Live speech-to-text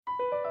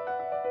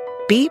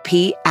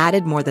BP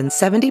added more than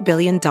 $70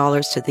 billion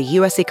to the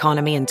U.S.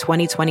 economy in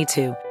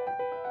 2022.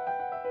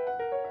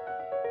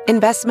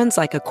 Investments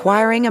like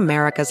acquiring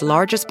America's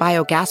largest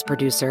biogas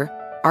producer,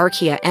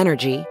 Archaea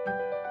Energy,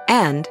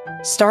 and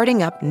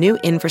starting up new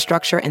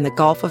infrastructure in the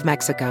Gulf of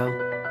Mexico.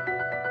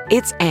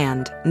 It's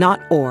and,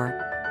 not or.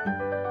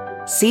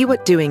 See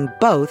what doing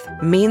both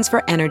means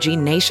for energy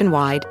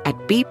nationwide at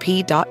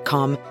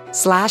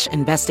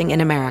bp.com/investing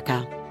in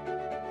America.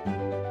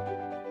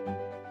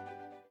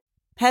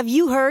 Have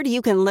you heard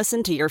you can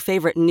listen to your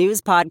favorite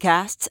news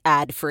podcasts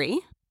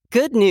ad-free?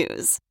 Good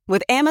news.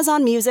 With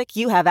Amazon Music,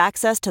 you have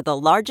access to the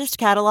largest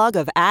catalog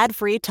of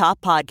ad-free top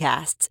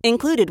podcasts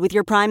included with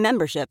your Prime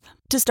membership.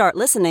 To start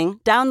listening,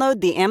 download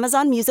the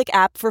Amazon Music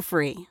app for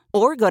free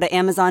or go to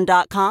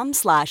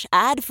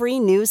amazon.com/ad-free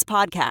news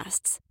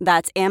podcasts.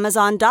 That's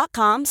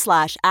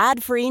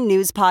amazon.com/ad-free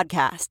news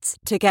podcasts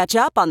to catch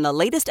up on the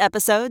latest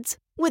episodes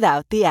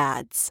without the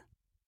ads.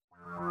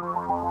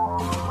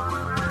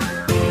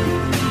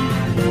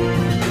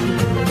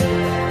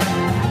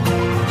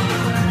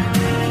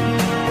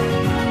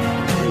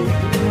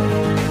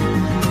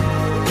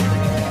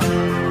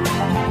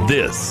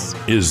 This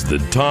is the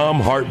Thom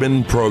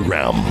Hartmann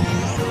Program.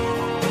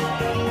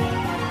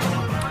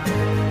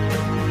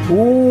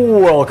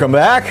 Welcome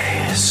back.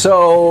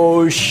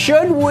 So,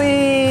 should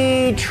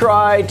we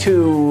try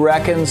to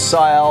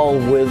reconcile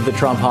with the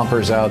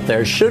Trump-Humpers out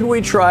there? Should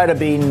we try to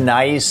be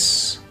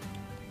nice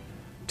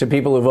to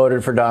people who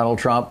voted for Donald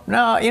Trump?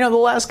 No, the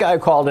last guy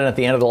called in at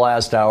the end of the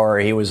last hour,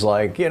 he was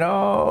like, he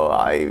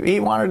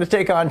wanted to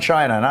take on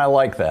China, and I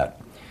like that.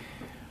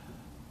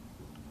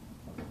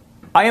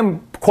 I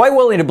am quite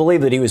willing to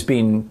believe that he was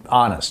being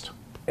honest.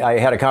 I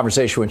had a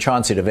conversation with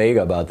Chauncey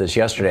DeVega about this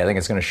yesterday. I think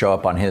it's going to show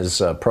up on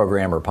his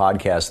program or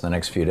podcast in the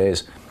next few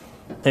days,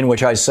 in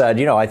which I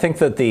said, I think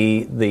that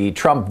the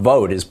Trump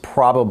vote is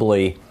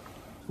probably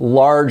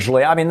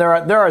largely,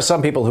 there are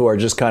some people who are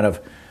just kind of,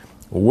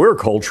 we're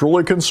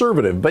culturally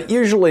conservative, but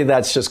usually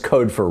that's just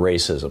code for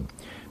racism.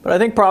 But I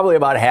think probably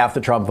about half the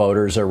Trump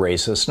voters are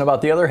racist, and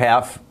about the other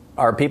half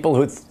are people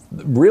who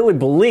really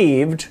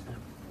believed,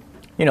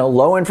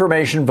 low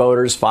information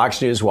voters, Fox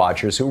News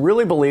watchers, who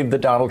really believed that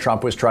Donald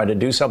Trump was trying to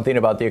do something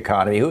about the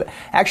economy, who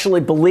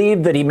actually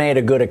believed that he made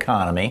a good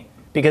economy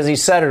because he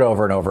said it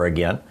over and over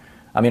again.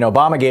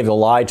 Obama gave the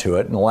lie to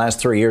it. In the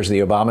last 3 years of the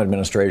Obama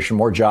administration,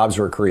 more jobs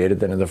were created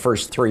than in the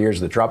first 3 years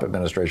of the Trump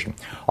administration.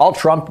 All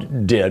Trump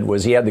did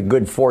was he had the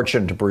good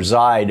fortune to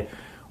preside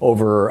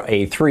over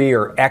a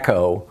 3-year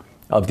echo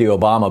of the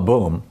Obama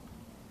boom.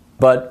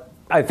 But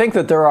I think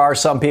that there are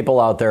some people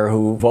out there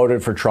who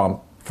voted for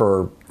Trump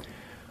for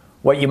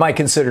what you might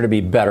consider to be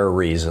better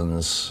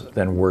reasons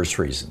than worse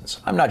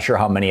reasons. I'm not sure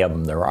how many of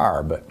them there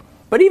are, but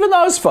even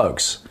those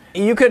folks,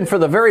 you can, for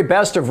the very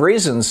best of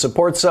reasons,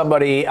 support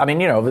somebody.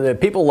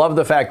 People love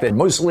the fact that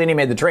Mussolini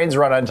made the trains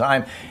run on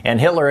time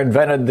and Hitler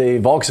invented the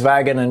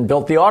Volkswagen and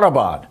built the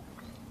Autobahn.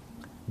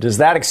 Does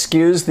that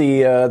excuse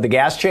the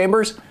gas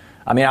chambers?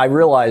 I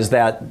realize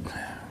that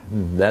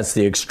that's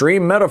the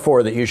extreme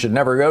metaphor that you should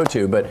never go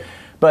to, but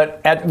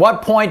at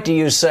what point do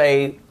you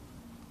say,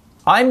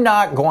 I'm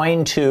not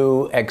going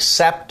to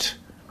accept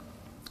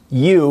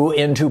you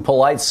into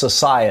polite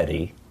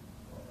society?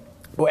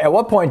 At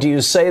what point do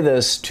you say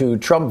this to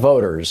Trump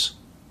voters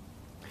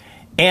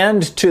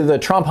and to the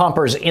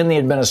Trump-Humpers in the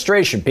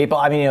administration? People,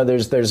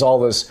 there's all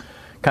this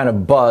kind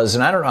of buzz,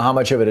 and I don't know how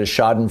much of it is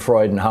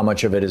schadenfreude and how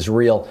much of it is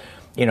real.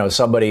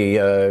 Somebody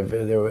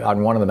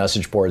on one of the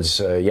message boards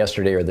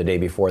yesterday or the day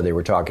before, they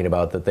were talking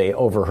about that they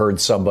overheard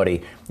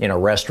somebody in a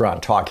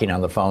restaurant talking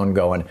on the phone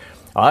going,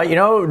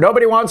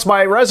 nobody wants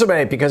my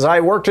resume because I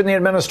worked in the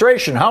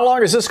administration. How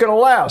long is this going to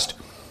last?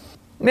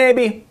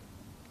 Maybe,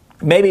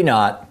 maybe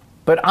not.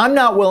 But I'm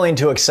not willing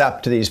to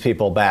accept these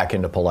people back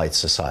into polite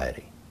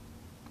society.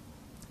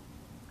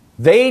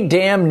 They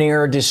damn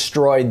near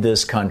destroyed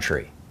this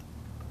country.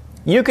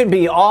 You can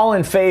be all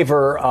in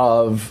favor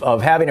of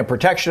having a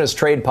protectionist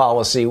trade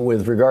policy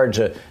with regard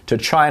to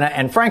China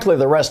and, frankly,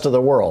 the rest of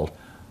the world.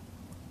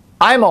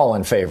 I'm all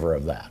in favor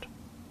of that.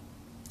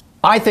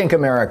 I think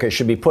America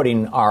should be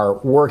putting our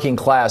working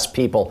class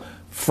people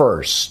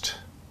first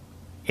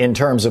in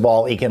terms of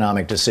all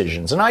economic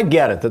decisions. And I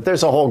get it that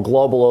there's a whole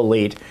global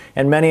elite,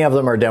 and many of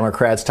them are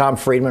Democrats. Tom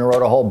Friedman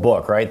wrote a whole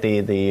book, right?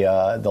 The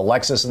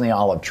Lexus and the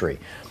Olive Tree,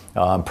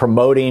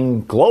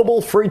 promoting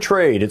global free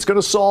trade. It's going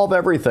to solve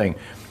everything.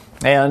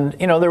 And,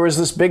 there was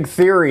this big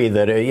theory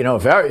that,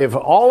 if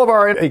all of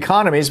our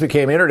economies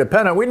became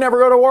interdependent, we'd never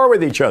go to war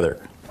with each other.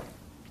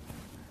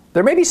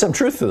 There may be some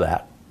truth to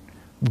that.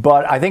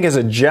 But I think as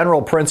a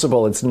general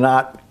principle, it's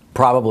not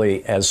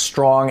probably as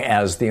strong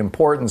as the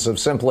importance of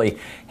simply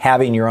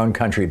having your own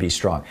country be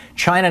strong.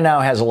 China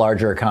now has a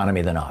larger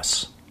economy than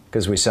us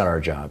because we sent our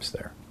jobs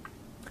there.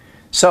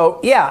 So,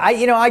 yeah,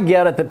 I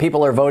get it that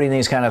people are voting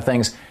these kind of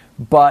things.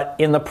 But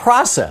in the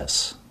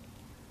process,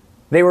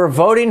 they were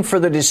voting for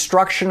the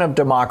destruction of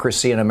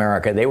democracy in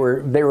America. They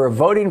were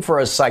voting for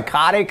a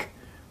psychotic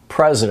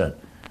president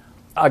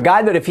A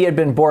guy that if he had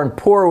been born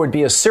poor would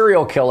be a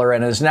serial killer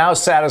and is now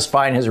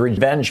satisfying his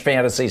revenge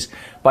fantasies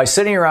by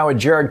sitting around with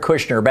Jared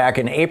Kushner back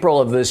in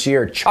April of this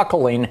year,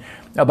 chuckling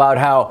about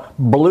how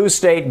blue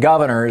state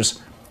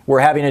governors were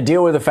having to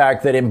deal with the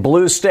fact that in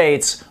blue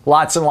states,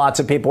 lots and lots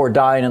of people were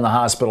dying and the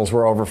hospitals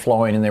were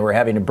overflowing and they were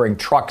having to bring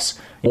trucks,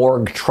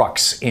 morgue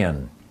trucks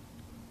in.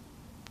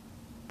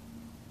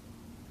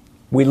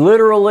 We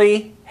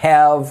literally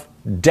have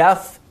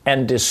death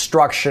and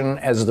destruction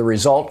as the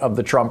result of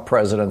the Trump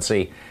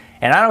presidency.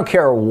 And I don't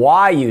care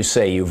why you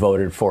say you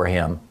voted for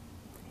him.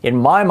 In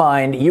my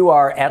mind, you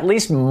are at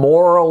least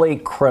morally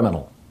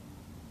criminal,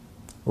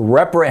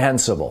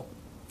 reprehensible.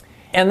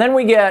 And then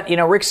we get,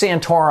 Rick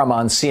Santorum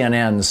on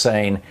CNN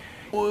saying,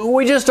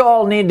 we just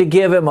all need to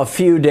give him a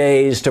few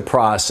days to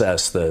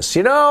process this.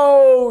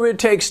 It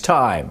takes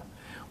time.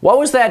 What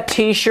was that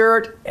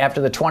T-shirt after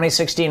the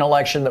 2016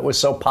 election that was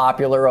so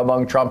popular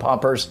among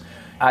Trump-Humpers?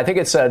 I think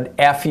it said,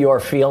 F your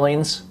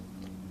feelings.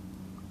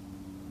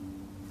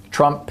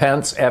 Trump,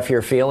 Pence, F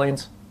your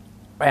feelings.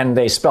 And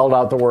they spelled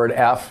out the word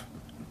F.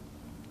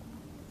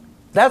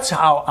 That's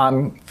how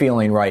I'm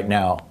feeling right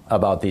now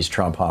about these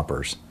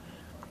Trump-Humpers.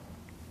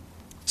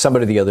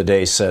 Somebody the other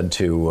day said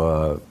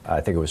to,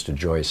 I think it was to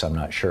Joyce, I'm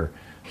not sure,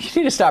 you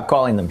need to stop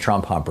calling them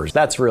Trump-Humpers.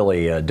 That's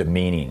really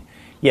demeaning.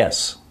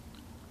 Yes,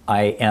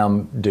 I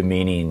am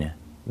demeaning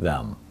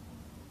them.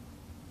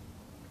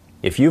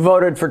 If you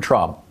voted for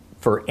Trump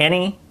for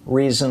any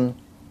reason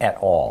at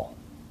all,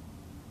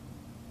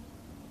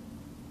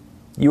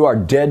 you are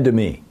dead to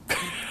me.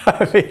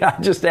 I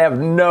just have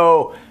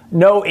no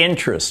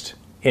interest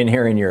in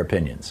hearing your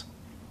opinions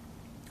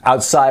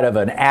outside of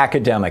an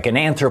academic, an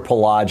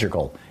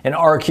anthropological, an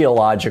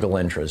archaeological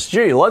interest.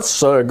 Gee,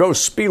 let's go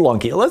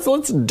spelunky.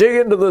 Let's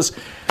dig into this.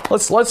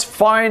 Let's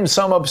find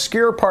some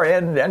obscure part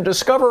and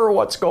discover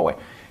what's going.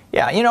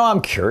 Yeah,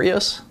 I'm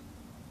curious.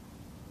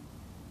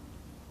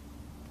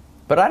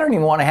 But I don't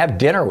even want to have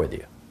dinner with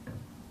you.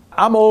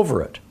 I'm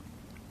over it.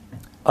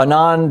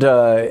 Anand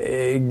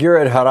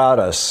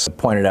Giridharadas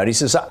pointed out, he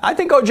says, I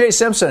think O.J.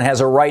 Simpson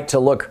has a right to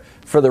look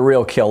for the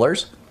real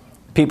killers.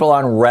 People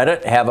on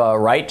Reddit have a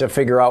right to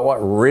figure out what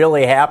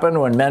really happened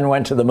when men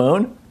went to the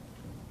moon.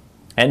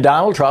 And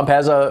Donald Trump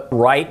has a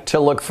right to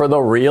look for the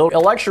real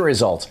election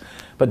results.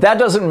 But that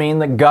doesn't mean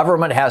the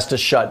government has to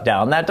shut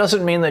down. That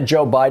doesn't mean that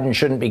Joe Biden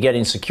shouldn't be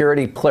getting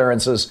security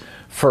clearances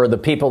for the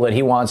people that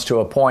he wants to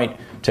appoint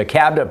to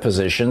cabinet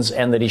positions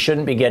and that he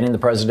shouldn't be getting the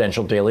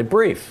presidential daily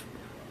brief.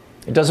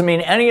 It doesn't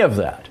mean any of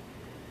that.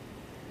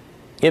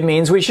 It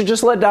means we should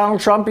just let Donald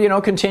Trump,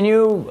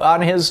 continue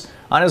on his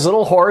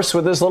little horse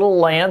with his little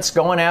lance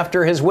going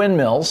after his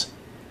windmills,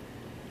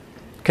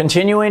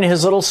 continuing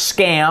his little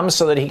scam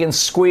so that he can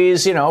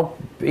squeeze,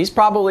 he's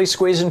probably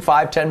squeezing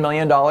 $5-10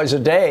 million a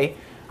day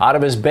out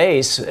of his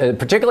base,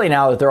 particularly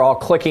now that they're all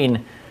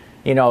clicking,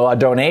 a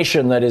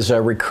donation that is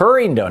a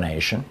recurring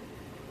donation,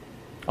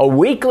 a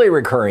weekly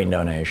recurring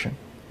donation.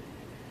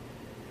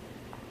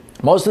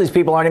 Most of these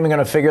people aren't even going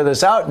to figure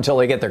this out until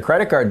they get their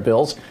credit card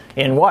bills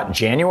in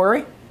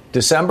January?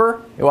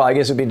 December? Well, I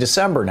guess it'd be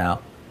December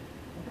now.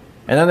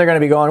 And then they're going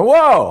to be going,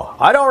 whoa,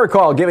 I don't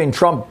recall giving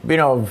Trump,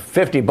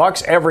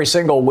 $50 every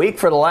single week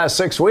for the last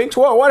 6 weeks.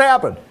 Whoa, what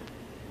happened?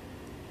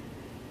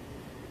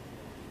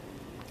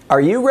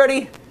 Are you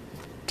ready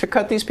to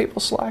cut these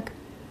people slack?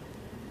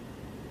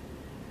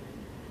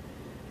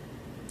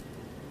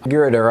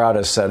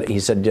 Giridharadas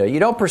said, you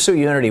don't pursue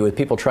unity with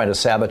people trying to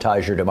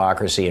sabotage your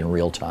democracy in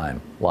real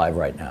time, live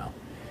right now.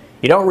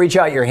 You don't reach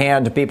out your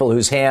hand to people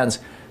whose hands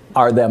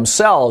are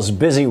themselves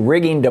busy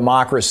rigging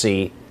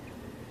democracy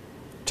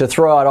to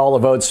throw out all the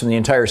votes from the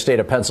entire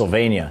state of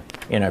Pennsylvania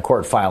in a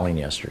court filing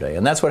yesterday.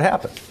 And that's what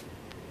happened.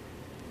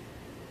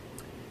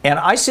 And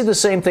I see the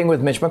same thing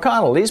with Mitch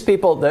McConnell. These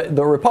people,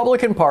 the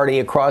Republican Party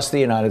across the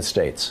United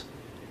States,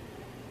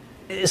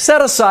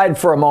 set aside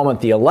for a moment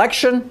the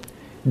election,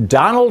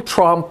 Donald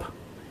Trump,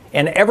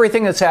 and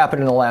everything that's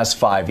happened in the last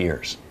 5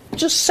 years.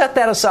 Just set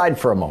that aside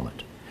for a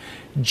moment.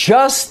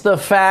 Just the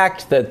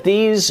fact that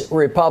these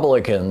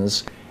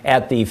Republicans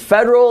at the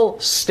federal,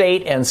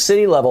 state, and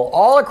city level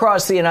all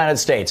across the United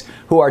States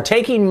who are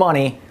taking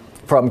money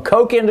from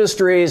Koch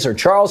Industries or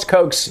Charles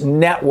Koch's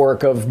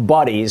network of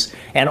buddies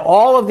and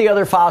all of the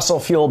other fossil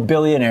fuel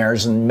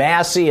billionaires and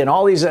Massey and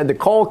all these, the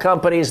coal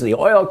companies, the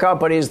oil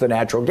companies, the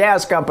natural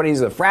gas companies,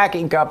 the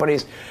fracking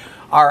companies,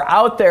 are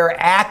out there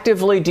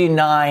actively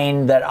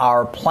denying that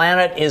our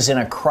planet is in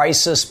a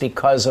crisis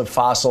because of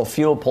fossil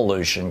fuel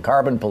pollution,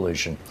 carbon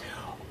pollution.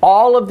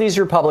 All of these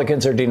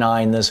Republicans are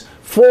denying this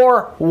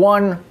for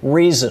one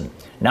reason.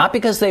 Not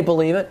because they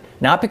believe it,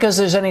 not because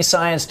there's any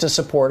science to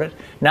support it,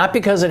 not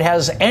because it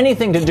has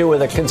anything to do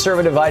with a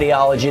conservative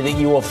ideology that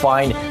you will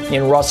find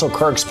in Russell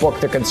Kirk's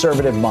book, The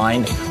Conservative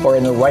Mind, or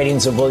in the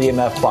writings of William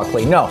F.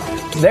 Buckley. No,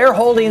 they're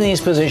holding these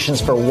positions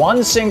for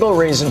one single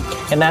reason,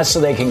 and that's so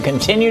they can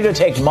continue to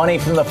take money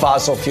from the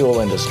fossil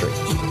fuel industry.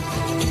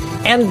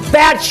 And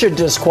that should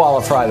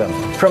disqualify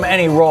them from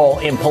any role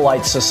in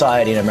polite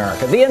society in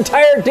America. The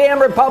entire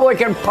damn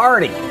Republican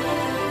Party.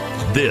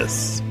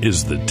 This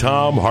is the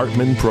Thom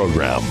Hartmann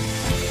Program.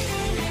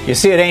 You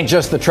see, it ain't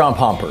just the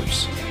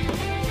Trump-Humpers.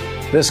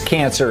 This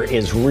cancer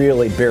is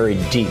really buried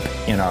deep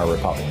in our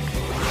republic.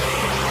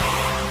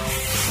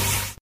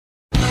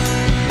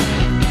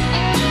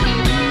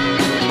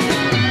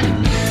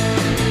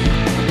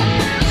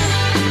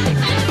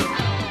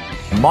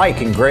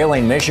 Mike in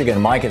Grayling,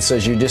 Michigan. Mike, it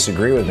says you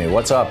disagree with me.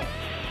 What's up?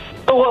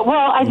 Well,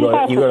 I just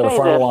have to you go to the say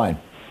front of this. the line.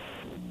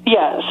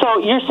 Yeah, so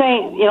you're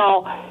saying,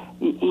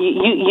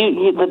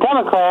 the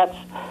Democrats,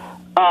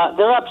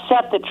 they're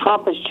upset that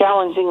Trump is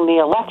challenging the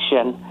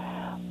election.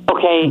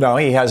 Okay. No,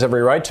 he has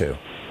every right to.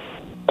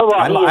 Well,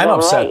 I'm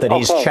upset that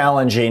he's okay.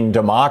 challenging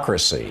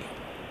democracy.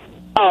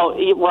 Oh,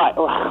 right.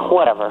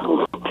 Whatever.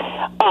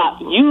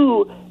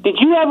 Did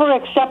you ever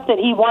accept that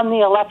he won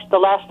the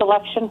last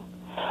election?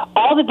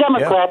 All the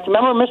Democrats,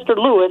 remember Mr.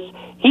 Lewis,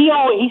 he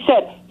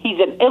said he's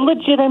an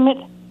illegitimate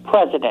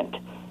president.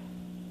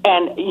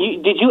 And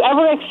did you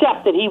ever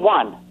accept that he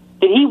won?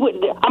 Did he?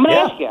 I'm going to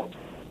ask you.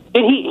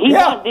 Did he?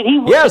 Won, did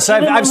he? Yes,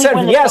 did he I've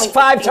said yes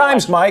 5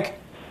 times, Mike.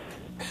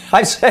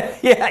 I've said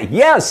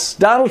yes.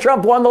 Donald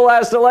Trump won the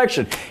last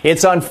election.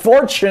 It's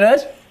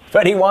unfortunate,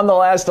 but he won the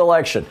last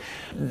election.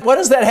 What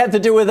does that have to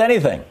do with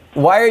anything?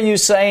 Why are you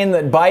saying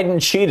that Biden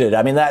cheated?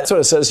 I mean, that's what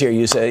it says here.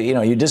 You say,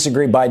 you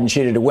disagree Biden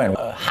cheated to win.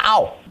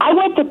 How? I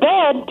went to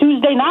bed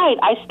Tuesday night.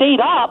 I stayed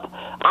up.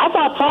 I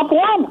thought Trump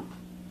won.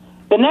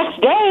 The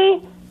next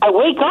day, I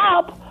wake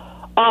up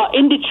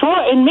in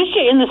Detroit, in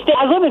Michigan, in the state.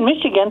 I live in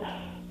Michigan.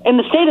 In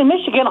the state of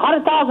Michigan,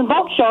 100,000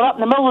 votes showed up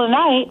in the middle of the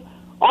night,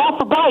 all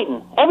for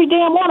Biden. Every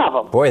damn one of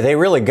them. Boy, they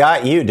really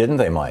got you, didn't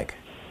they, Mike?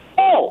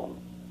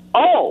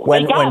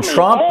 When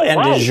Trump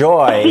and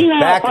DeJoy,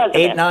 back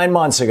president. 8-9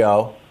 months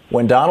ago,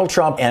 when Donald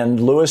Trump and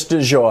Louis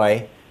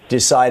DeJoy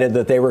decided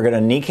that they were going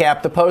to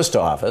kneecap the post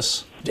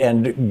office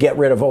and get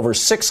rid of over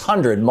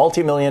 600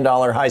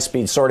 multi-million-dollar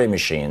high-speed sorting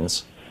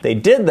machines, they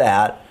did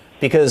that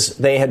because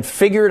they had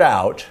figured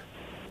out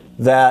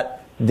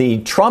that the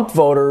Trump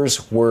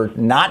voters were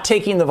not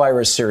taking the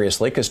virus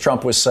seriously because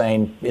Trump was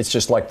saying it's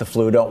just like the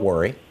flu, don't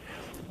worry.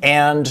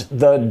 And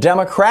the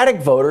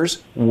Democratic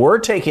voters were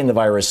taking the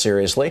virus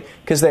seriously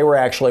because they were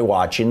actually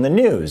watching the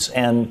news.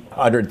 And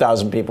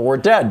 100,000 people were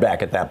dead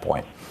back at that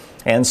point.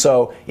 And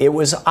so it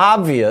was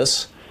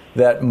obvious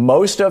that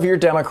most of your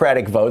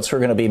Democratic votes were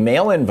going to be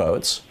mail-in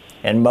votes,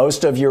 and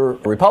most of your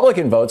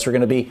Republican votes were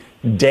going to be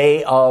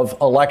day of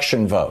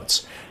election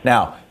votes.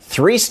 Now,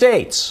 3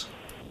 states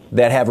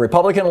that have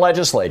Republican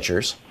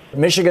legislatures,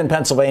 Michigan,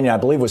 Pennsylvania, I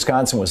believe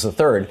Wisconsin was the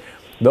third,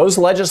 those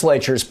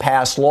legislatures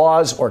passed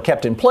laws or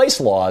kept in place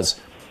laws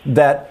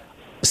that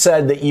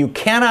said that you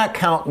cannot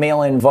count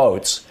mail-in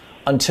votes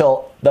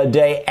until the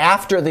day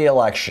after the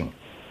election.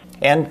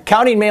 And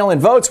counting mail-in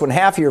votes when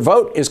half your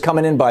vote is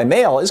coming in by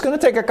mail is going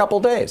to take a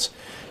couple days.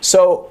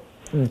 So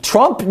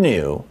Trump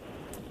knew,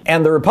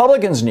 and the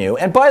Republicans knew,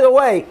 and by the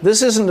way,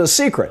 this isn't a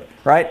secret,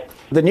 right?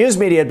 The news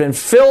media had been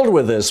filled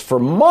with this for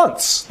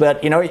months,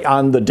 that,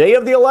 on the day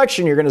of the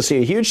election, you're going to see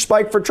a huge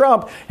spike for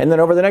Trump. And then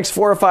over the next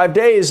 4 or 5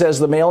 days, as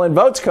the mail-in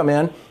votes come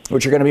in,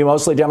 which are going to be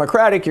mostly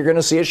Democratic, you're going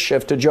to see a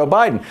shift to Joe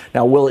Biden.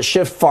 Now, will it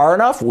shift far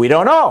enough? We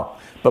don't know.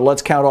 But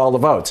let's count all the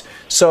votes.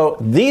 So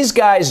these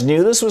guys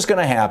knew this was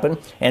going to happen.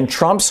 And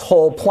Trump's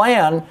whole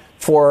plan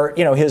for,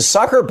 his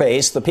sucker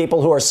base, the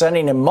people who are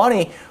sending him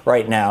money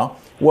right now,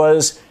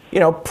 was,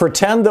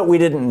 pretend that we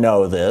didn't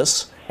know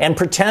this. And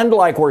pretend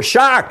like we're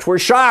shocked. We're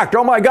shocked.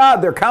 Oh, my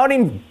God, they're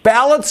counting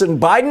ballots and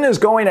Biden is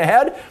going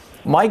ahead.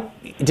 Mike,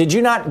 did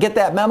you not get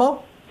that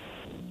memo?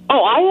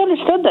 Oh, I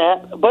understood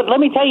that. But let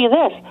me tell you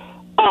this.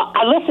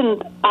 I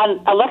listened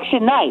on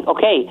election night.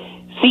 Okay.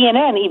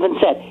 CNN even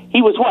said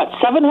he was,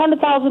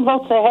 700,000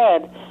 votes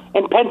ahead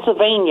in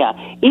Pennsylvania.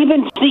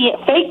 Even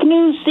fake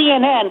news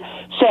CNN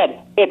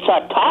said it's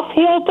a tough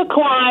hill to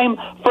climb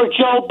for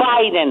Joe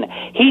Biden.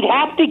 He'd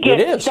have to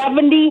get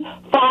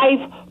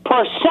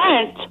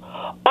 75%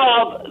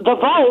 of the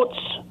votes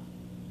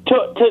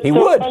to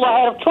pull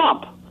ahead of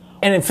Trump.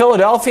 And in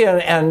Philadelphia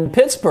and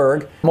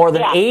Pittsburgh, more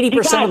than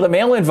 80% of the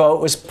mail-in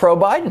vote was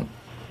pro-Biden.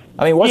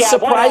 I mean, what's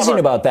surprising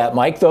about that,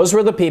 Mike? Those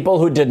were the people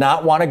who did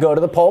not want to go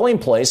to the polling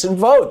place and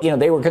vote.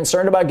 They were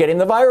concerned about getting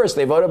the virus.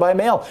 They voted by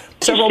mail.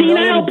 Several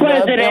million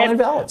mail-in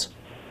ballots.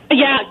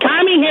 Yeah,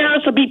 Tommy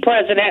Harris will be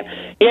president.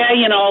 Yeah,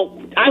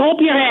 I hope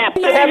you're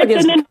happy.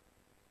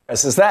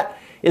 Is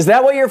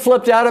that what you're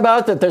flipped out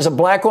about, that there's a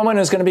black woman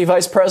who's going to be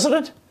vice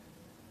president?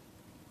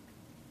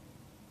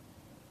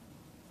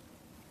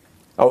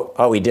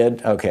 Oh, he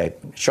did? Okay.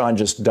 Sean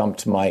just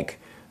dumped Mike.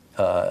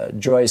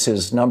 Joyce,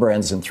 his number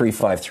ends in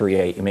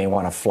 3538. You may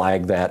want to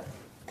flag that.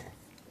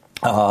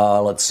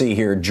 Let's see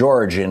here.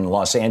 George in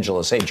Los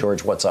Angeles. Hey,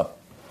 George, what's up?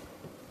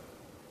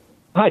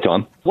 Hi,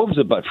 Tom. What was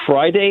it, about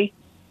Friday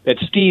that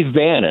Steve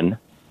Bannon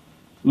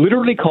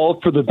literally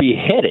called for the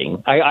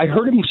beheading? I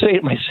heard him say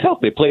it myself.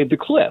 They played the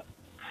clip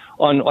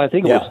on, I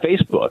think it was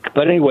Facebook.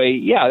 But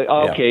anyway,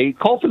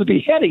 call for the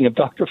beheading of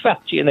Dr.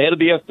 Fauci and the head of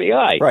the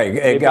FBI. Right,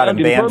 it got him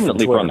banned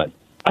permanently from it.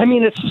 I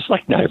mean, it's just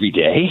like not every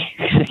day.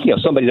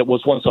 Somebody that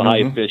was once a high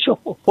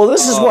official. Well,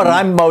 this is what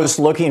I'm most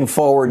looking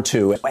forward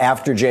to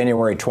after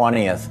January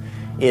 20th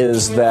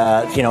is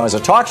that, as a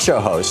talk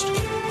show host,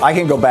 I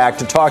can go back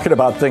to talking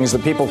about things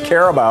that people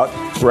care about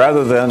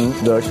rather than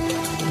the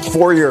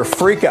 4-year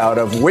freak out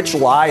of which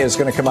lie is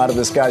going to come out of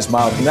this guy's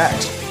mouth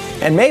next.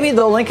 And maybe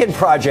the Lincoln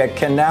Project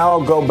can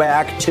now go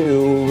back to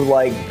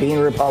like being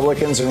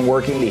Republicans and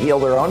working to heal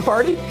their own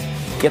party.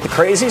 Get the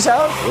crazies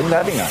out. Wouldn't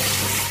that be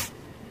nice?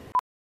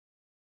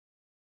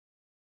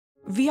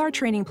 VR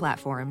training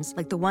platforms,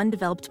 like the one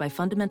developed by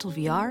Fundamental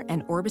VR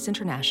and Orbis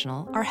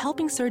International, are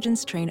helping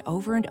surgeons train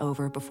over and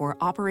over before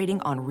operating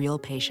on real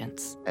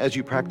patients. As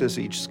you practice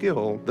each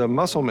skill, the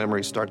muscle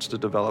memory starts to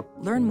develop.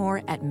 Learn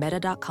more at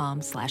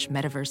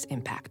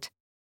meta.com/metaverseimpact.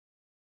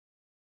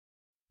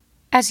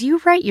 As you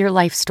write your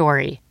life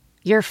story,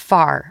 you're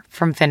far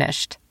from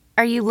finished.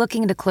 Are you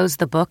looking to close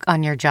the book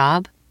on your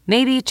job?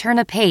 Maybe turn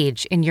a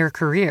page in your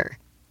career?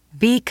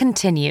 Be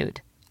continued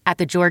at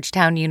the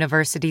Georgetown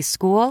University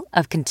School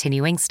of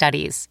Continuing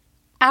Studies.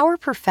 Our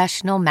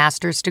professional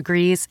master's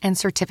degrees and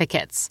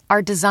certificates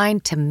are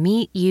designed to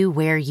meet you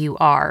where you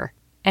are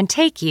and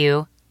take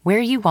you where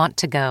you want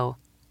to go.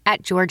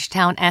 At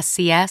Georgetown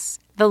SCS,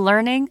 the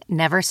learning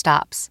never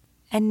stops,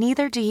 and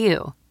neither do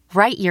you.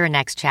 Write your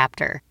next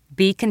chapter.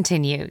 Be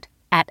continued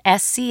at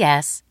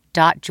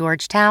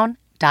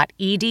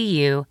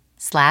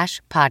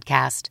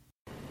scs.georgetown.edu/podcast.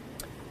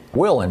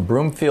 Will in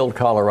Broomfield,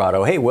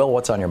 Colorado. Hey, Will,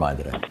 what's on your mind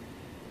today?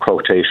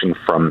 Quotation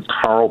from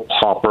Karl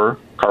Popper,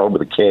 Karl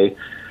with a K,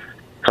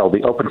 called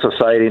The Open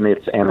Society and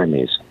Its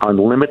Enemies.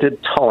 Unlimited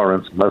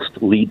tolerance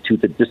must lead to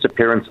the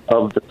disappearance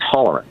of the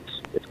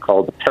tolerance. It's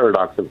called the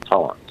paradox of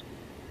tolerance.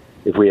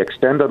 If we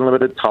extend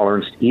unlimited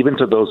tolerance even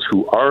to those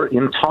who are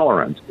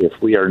intolerant, if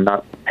we are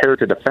not prepared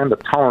to defend a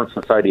tolerant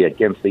society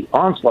against the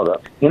onslaught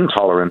of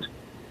intolerant,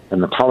 then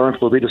the tolerance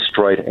will be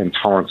destroyed and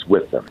tolerance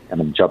with them. And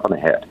I'm jumping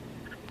ahead.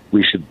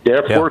 We should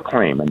therefore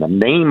claim, in the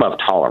name of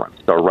tolerance,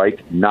 the right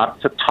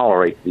not to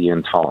tolerate the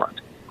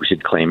intolerant. We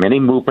should claim any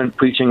movement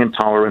preaching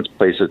intolerance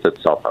places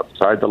itself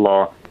outside the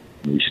law,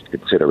 and we should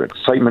consider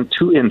incitement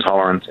to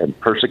intolerance and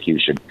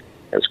persecution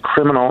as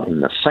criminal in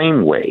the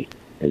same way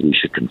as we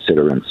should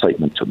consider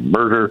incitement to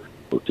murder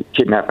or to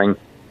kidnapping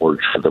or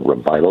to the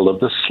revival of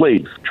the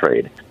slave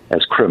trade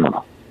as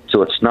criminal.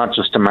 So it's not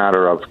just a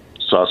matter of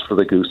sauce for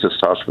the goose is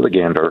sauce for the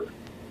gander,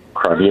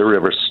 Crimea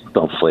River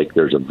snowflake.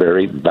 There's a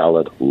very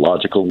valid,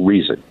 logical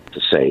reason to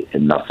say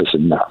enough is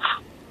enough.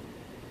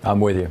 I'm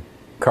with you.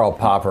 Karl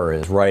Popper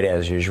is right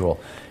as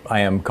usual. I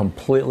am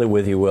completely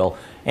with you, Will.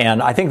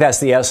 And I think that's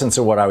the essence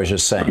of what I was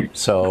just saying.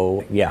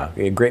 So, yeah,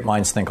 great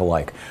minds think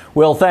alike.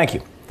 Will, thank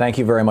you. Thank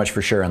you very much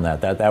for sharing that.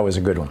 That was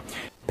a good one.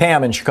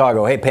 Pam in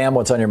Chicago. Hey, Pam,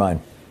 what's on your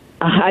mind?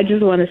 I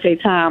just want to say,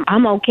 Tom,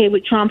 I'm okay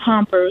with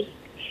Trump-Humpers.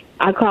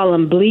 I call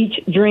them bleach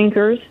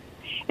drinkers.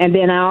 And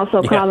then I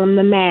also call them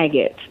the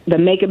maggots, the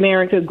Make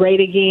America Great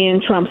Again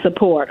Trump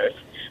supporters.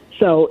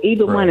 So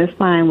either one is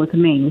fine with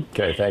me.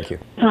 Okay, thank you.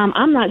 Tom,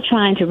 I'm not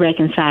trying to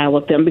reconcile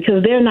with them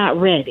because they're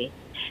not ready.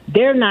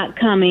 They're not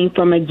coming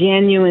from a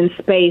genuine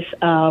space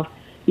of,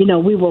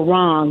 we were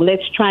wrong.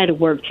 Let's try to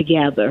work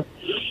together.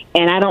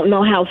 And I don't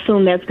know how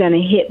soon that's going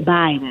to hit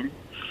Biden.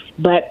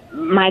 But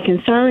my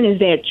concern is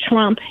that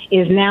Trump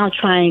is now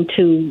trying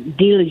to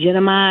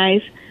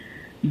delegitimize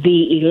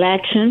the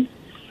election.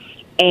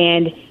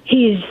 And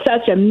he's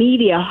such a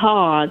media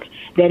hog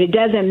that it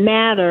doesn't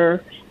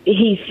matter.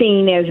 He's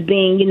seen as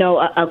being,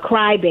 a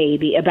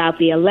crybaby about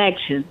the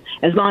election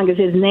as long as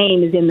his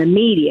name is in the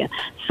media.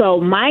 So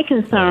my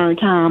concern,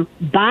 Tom,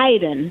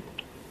 Biden,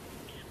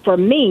 for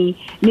me,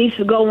 needs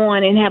to go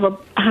on and have a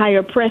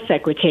hire press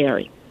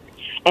secretary.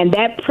 And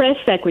that press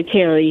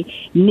secretary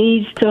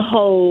needs to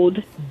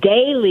hold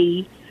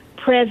daily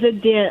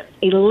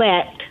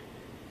president-elect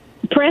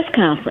press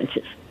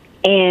conferences.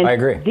 And I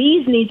agree.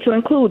 These need to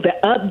include the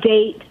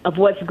update of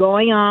what's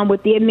going on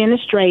with the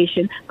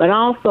administration, but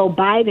also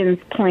Biden's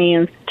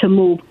plans to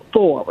move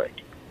forward.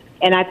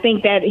 And I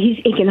think that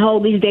he can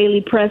hold these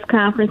daily press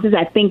conferences.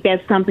 I think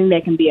that's something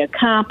that can be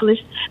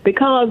accomplished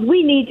because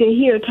we need to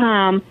hear,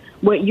 Tom,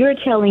 what you're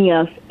telling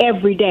us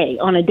every day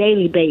on a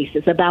daily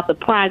basis about the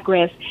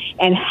progress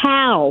and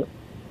how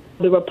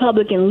the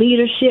Republican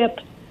leadership,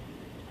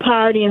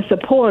 party, and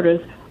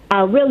supporters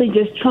are really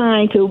just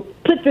trying to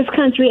put this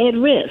country at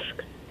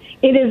risk.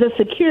 It is a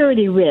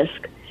security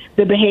risk,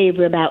 the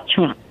behavior about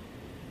Trump.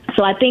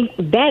 So I think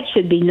that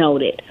should be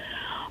noted.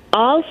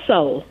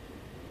 Also,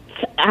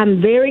 I'm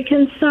very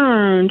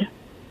concerned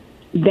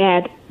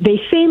that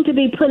they seem to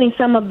be putting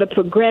some of the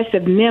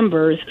progressive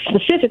members,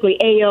 specifically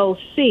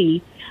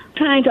AOC,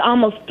 trying to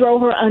almost throw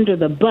her under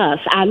the bus.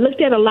 I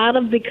looked at a lot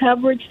of the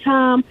coverage,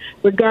 Tom,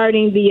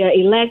 regarding the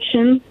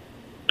election.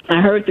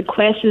 I heard the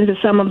questions that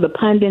some of the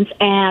pundits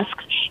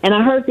asked, and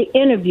I heard the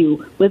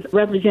interview with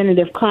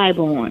Representative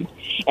Clyburn.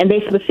 And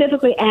they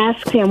specifically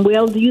asked him,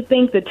 well, do you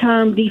think the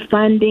term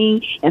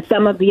defunding and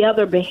some of the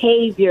other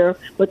behavior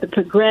with the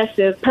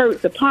progressive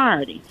hurt the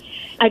party?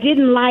 I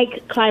didn't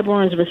like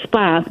Clyburn's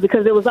response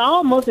because it was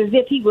almost as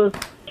if he was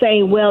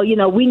saying, well,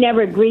 we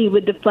never agreed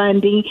with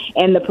defunding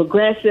and the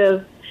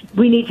progressive,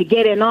 we need to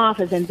get in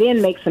office and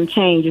then make some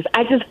changes.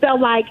 I just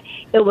felt like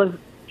it was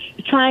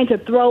trying to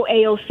throw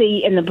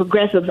AOC and the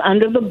progressives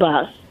under the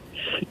bus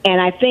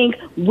And I think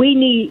we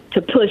need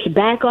to push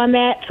back on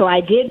that. So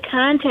I did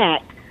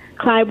contact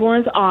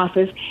Clybourne's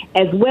office,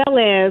 as well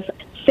as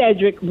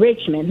Cedric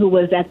Richmond, who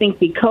was, I think,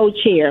 the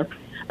co-chair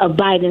of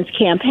Biden's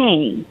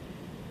campaign,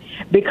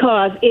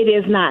 because it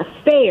is not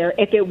fair.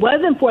 If it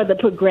wasn't for the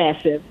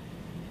progressives,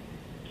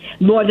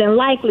 more than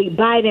likely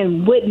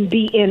Biden wouldn't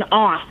be in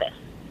office.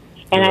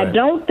 And right. I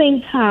don't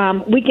think,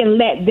 Tom, we can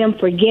let them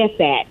forget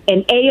that.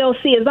 And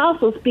AOC is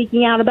also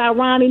speaking out about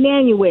Rahm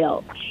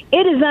Emanuel.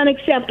 It is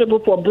unacceptable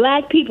for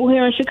black people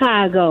here in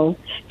Chicago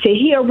to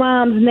hear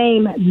Rahm's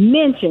name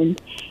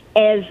mentioned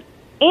as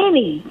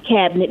any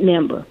cabinet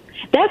member.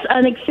 That's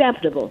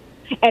unacceptable.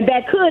 And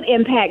that could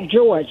impact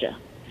Georgia,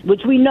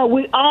 which we know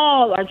we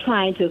all are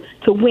trying to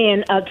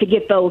win to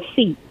get those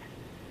seats.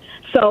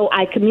 So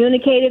I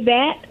communicated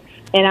that,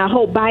 and I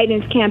hope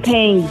Biden's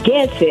campaign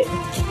gets it.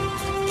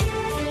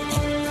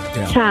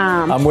 Yeah.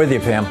 Tom, I'm with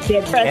you, Pam.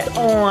 They press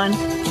on.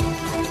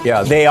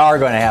 Yeah, they are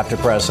going to have to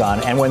press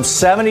on. And when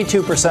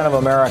 72% of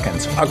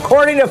Americans,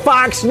 according to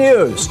Fox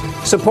News,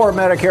 support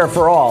Medicare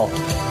for all,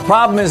 the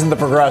problem isn't the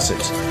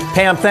progressives.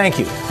 Pam, thank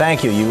you.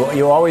 Thank you.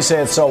 You always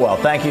say it so well.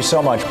 Thank you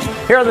so much.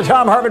 Here on the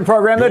Tom Hartman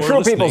Program, the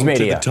True People's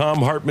Media. To the Tom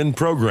Hartman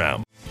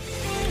Program.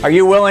 Are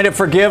you willing to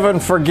forgive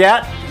and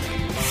forget?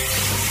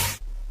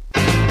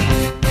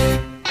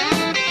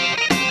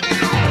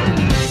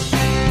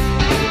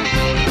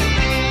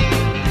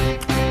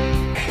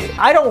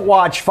 I don't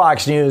watch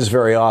Fox News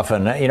very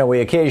often. You know, we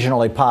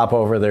occasionally pop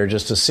over there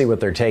just to see what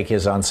their take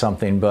is on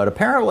something. But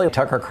apparently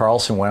Tucker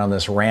Carlson went on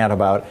this rant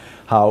about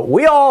how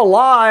we all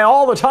lie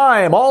all the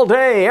time, all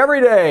day,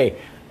 every day.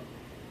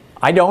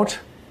 I don't.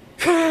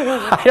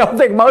 I don't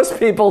think most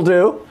people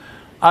do.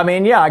 I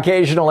mean, yeah,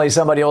 occasionally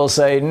somebody will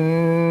say,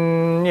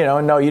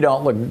 no, you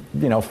don't look,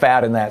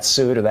 fat in that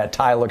suit, or that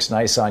tie looks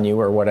nice on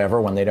you, or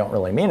whatever, when they don't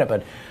really mean it.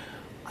 But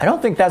I don't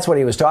think that's what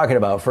he was talking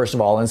about, first of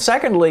all. And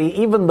secondly,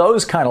 even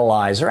those kind of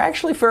lies are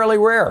actually fairly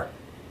rare.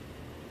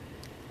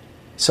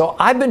 So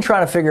I've been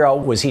trying to figure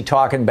out, was he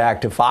talking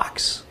back to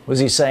Fox? Was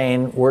he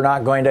saying we're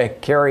not going to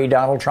carry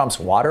Donald Trump's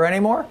water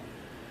anymore?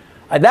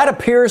 That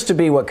appears to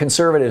be what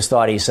conservatives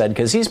thought he said,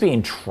 because he's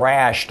being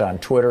trashed on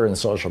Twitter and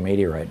social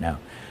media right now.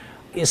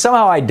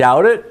 Somehow I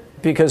doubt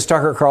it, because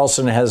Tucker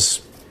Carlson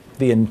has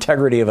the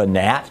integrity of a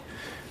gnat.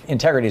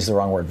 Integrity is the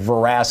wrong word.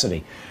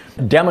 Veracity.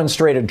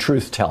 Demonstrated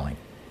truth-telling.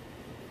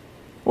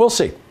 We'll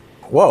see.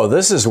 Whoa,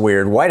 this is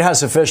weird. White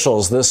House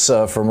officials, this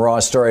from Raw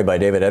Story by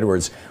David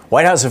Edwards.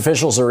 White House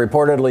officials are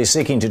reportedly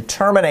seeking to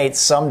terminate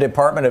some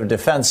Department of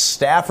Defense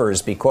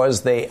staffers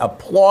because they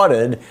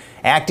applauded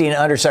acting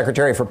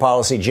Undersecretary for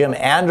Policy Jim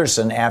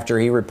Anderson after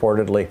he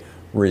reportedly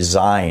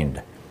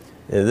resigned.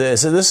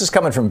 This is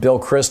coming from Bill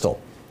Kristol.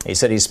 He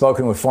said he's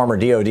spoken with former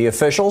DOD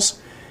officials.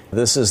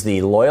 This is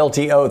the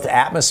loyalty oath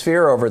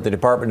atmosphere over at the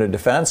Department of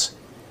Defense.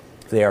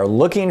 They are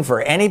looking for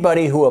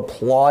anybody who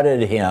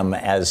applauded him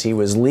as he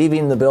was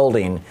leaving the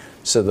building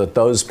so that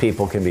those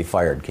people can be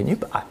fired.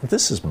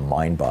 This is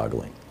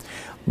mind-boggling.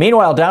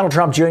 Meanwhile, Donald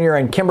Trump Jr.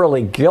 and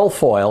Kimberly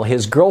Guilfoyle,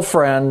 his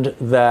girlfriend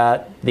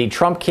that the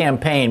Trump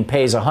campaign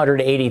pays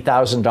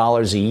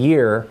 $180,000 a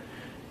year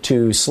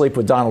to sleep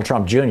with Donald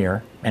Trump Jr.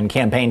 and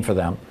campaign for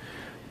them.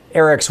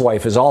 Eric's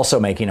wife is also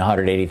making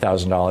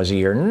 $180,000 a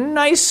year.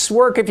 Nice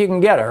work if you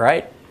can get it,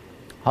 right?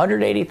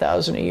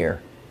 $180,000 a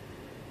year.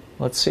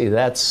 Let's see,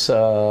 that's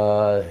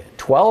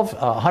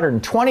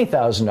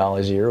 $120,000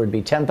 a year would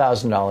be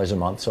 $10,000 a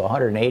month. So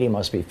 $180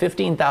 must be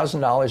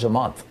 $15,000 a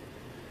month.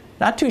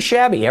 Not too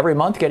shabby. Every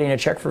month getting a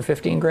check for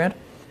 $15,000.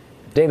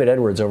 David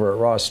Edwards over at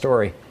Raw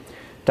Story.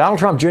 Donald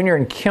Trump Jr.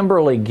 and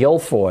Kimberly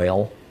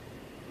Guilfoyle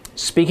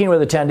speaking with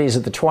attendees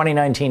at the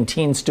 2019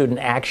 Teen Student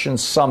Action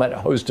Summit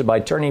hosted by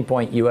Turning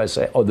Point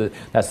USA.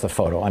 That's the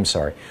photo. I'm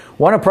sorry.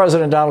 One of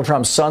President Donald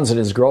Trump's sons and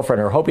his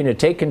girlfriend are hoping to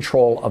take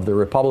control of the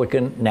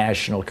Republican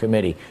National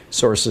Committee,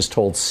 sources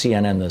told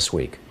CNN this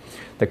week.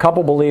 The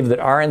couple believe that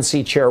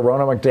RNC Chair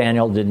Ronna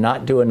McDaniel did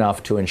not do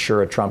enough to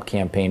ensure a Trump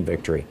campaign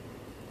victory.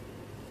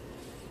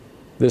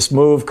 This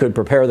move could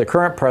prepare the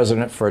current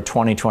president for a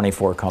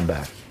 2024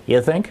 comeback.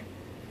 You think?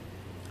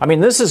 I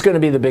mean, this is going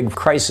to be the big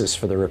crisis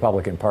for the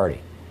Republican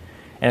Party.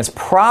 And it's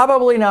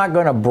probably not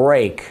going to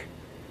break.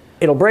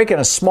 It'll break in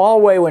a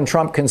small way when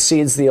Trump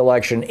concedes the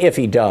election, if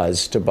he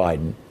does, to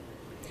Biden.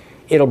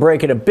 It'll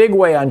break in a big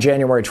way on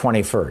January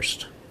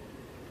 21st.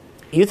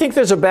 You think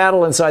there's a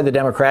battle inside the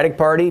Democratic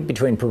Party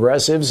between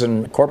progressives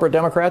and corporate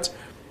Democrats?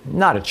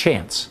 Not a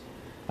chance.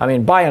 I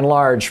mean, by and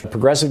large,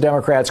 progressive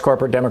Democrats,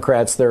 corporate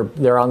Democrats,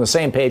 they're on the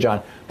same page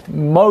on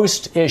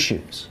most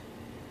issues.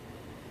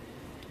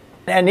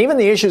 And even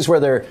the issues where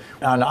they're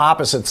on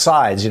opposite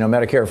sides,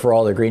 Medicare for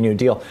all, the Green New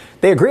Deal,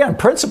 they agree on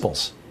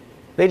principles.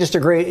 They just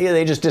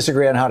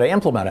disagree on how to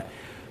implement it.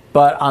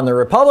 But on the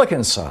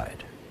Republican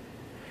side,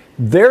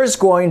 there's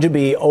going to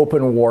be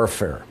open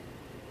warfare,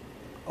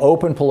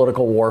 open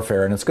political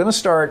warfare, and it's going to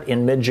start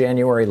in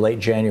mid-January, late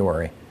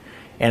January.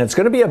 And it's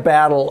going to be a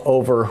battle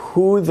over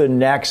who the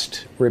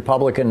next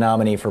Republican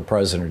nominee for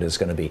president is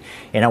going to be.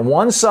 And on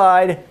one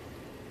side,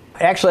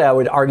 actually, I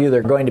would argue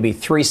there are going to be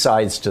three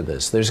sides to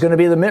this. There's going to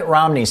be the Mitt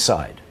Romney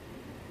side.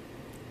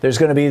 There's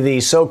going to be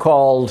the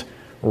so-called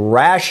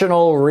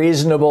rational,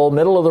 reasonable,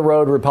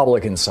 middle-of-the-road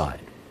Republican side,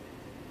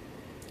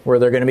 where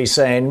they're going to be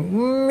saying,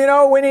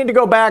 we need to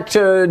go back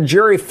to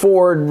Jerry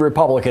Ford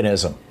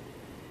Republicanism.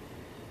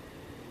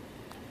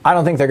 I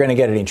don't think they're going to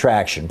get any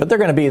traction, but they're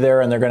going to be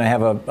there and they're going to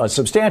have a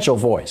substantial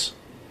voice.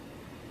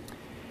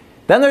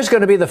 Then there's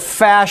going to be the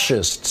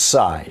fascist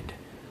side,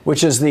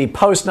 which is the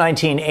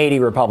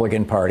post-1980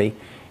 Republican Party.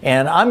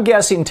 And I'm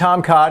guessing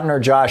Tom Cotton or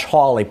Josh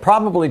Hawley,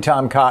 probably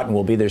Tom Cotton,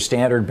 will be their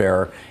standard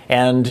bearer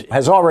and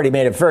has already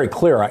made it very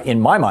clear,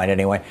 in my mind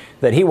anyway,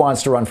 that he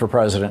wants to run for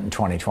president in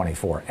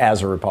 2024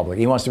 as a Republican.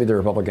 He wants to be the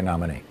Republican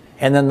nominee.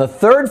 And then the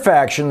third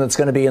faction that's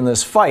going to be in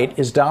this fight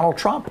is Donald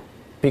Trump,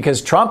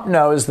 because Trump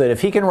knows that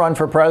if he can run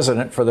for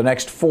president for the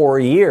next 4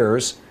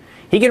 years,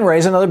 he can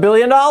raise another $1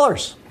 billion.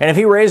 And if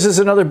he raises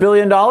another $1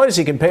 billion,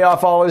 he can pay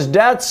off all his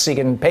debts. He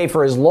can pay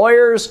for his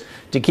lawyers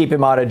to keep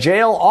him out of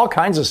jail, all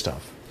kinds of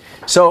stuff.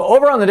 So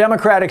over on the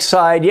Democratic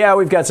side, yeah,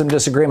 we've got some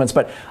disagreements,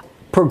 but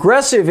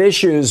progressive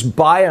issues,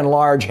 by and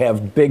large,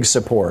 have big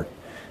support.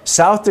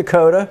 South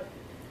Dakota,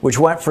 which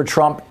went for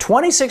Trump,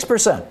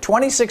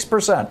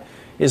 26%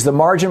 is the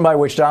margin by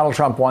which Donald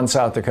Trump won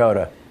South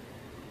Dakota.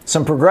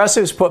 Some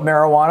progressives put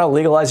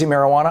legalizing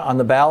marijuana on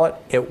the ballot.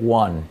 It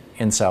won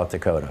in South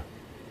Dakota.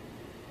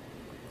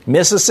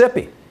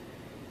 Mississippi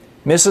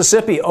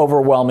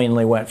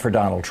overwhelmingly went for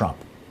Donald Trump.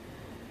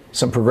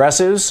 Some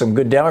progressives, some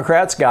good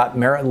Democrats got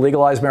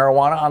legalized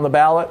marijuana on the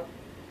ballot.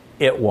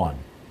 It won.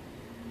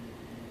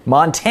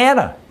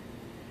 Montana's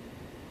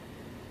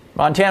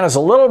a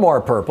little more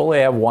purple.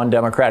 They have one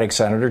Democratic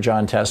senator,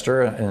 John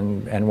Tester,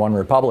 and one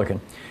Republican.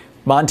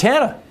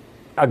 Montana,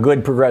 a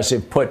good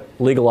progressive, put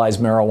legalized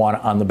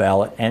marijuana on the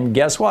ballot. And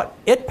guess what?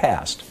 It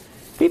passed.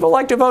 People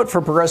like to vote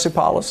for progressive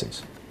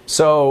policies.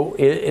 So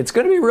it's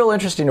going to be real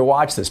interesting to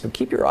watch this, but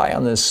keep your eye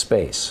on this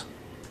space.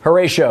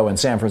 Horatio in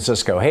San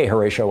Francisco. Hey,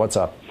 Horatio, what's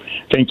up?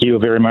 Thank you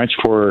very much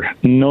for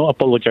no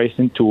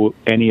apologizing to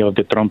any of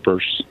the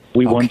Trumpers.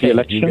 We won the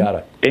election, you got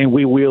it. And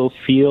we will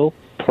feel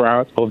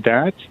proud of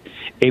that.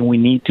 And we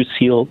need to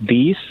seal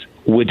this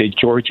with the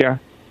Georgia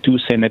 2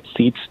 Senate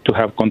seats to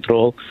have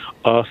control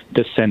of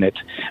the Senate.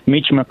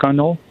 Mitch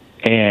McConnell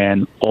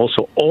and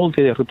also all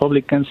the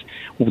Republicans,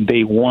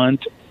 they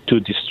want to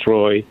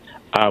destroy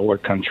our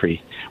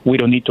country. We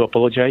don't need to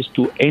apologize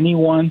to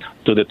anyone,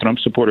 to the Trump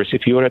supporters.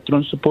 If you're a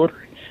Trump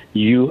supporter,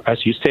 you,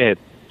 as you said,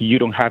 you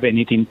don't have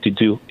anything to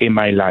do in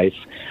my life.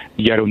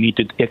 You don't need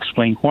to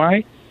explain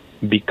why,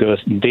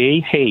 because they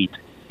hate,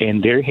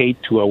 and their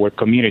hate to our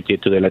community,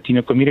 to the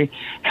Latino community,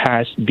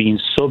 has been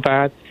so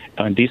bad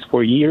in these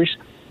 4 years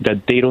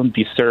that they don't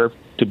deserve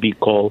to be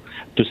called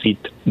to sit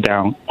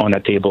down on a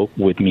table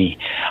with me.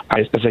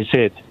 As I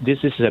said,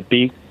 this is a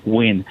big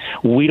win.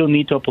 We don't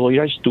need to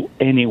apologize to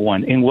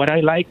anyone. And what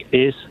I like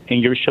is, in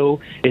your show,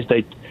 is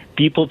that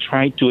people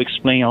try to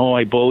explain,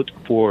 I vote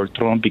for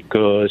Trump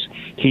because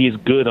he is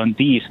good on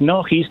this.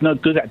 No, he's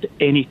not good at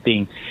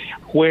anything.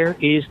 Where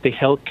is the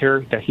health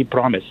care that he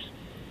promised?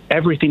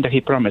 Everything that he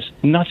promised,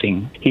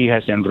 nothing. He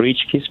has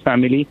enriched his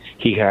family.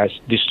 He has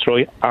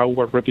destroyed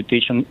our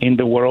reputation in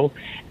the world.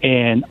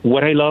 And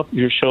what I love,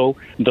 your show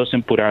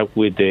doesn't put up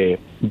with the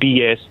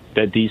BS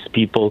that these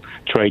people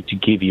try to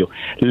give you.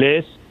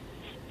 Let's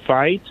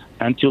fight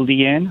until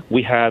the end.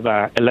 We have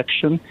an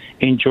election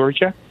in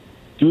Georgia,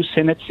 2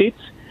 Senate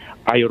seats.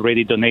 I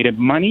already donated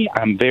money.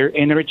 I'm very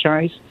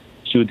energized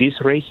to these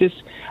races.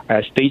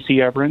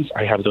 Stacey Abrams,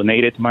 I have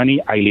donated money.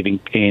 I live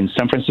in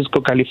San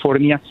Francisco,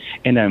 California,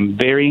 and I'm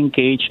very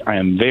engaged. I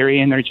am very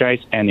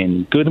energized and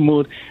in good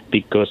mood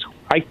because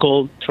I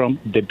call Trump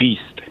the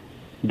beast.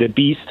 The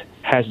beast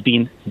has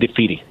been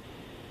defeated.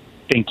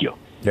 Thank you.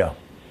 Yeah,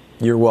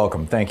 you're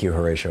welcome. Thank you,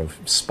 Horatio.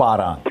 Spot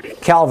on.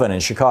 Calvin in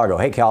Chicago.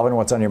 Hey, Calvin,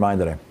 what's on your mind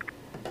today?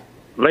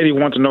 Lady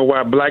wants to know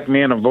why black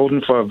men are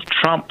voting for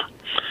Trump.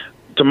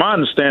 To my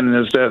understanding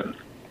is that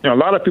a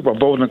lot of people are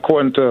voting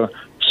according to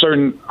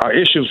certain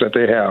issues that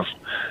they have.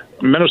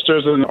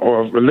 Ministers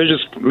or religious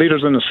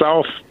leaders in the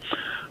South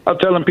are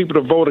telling people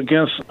to vote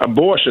against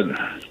abortion.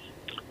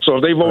 So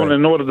if they vote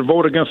in order to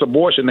vote against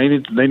abortion,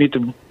 they need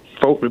to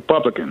vote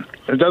Republican.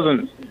 It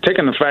doesn't take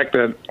in the fact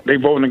that they're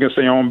voting against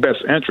their own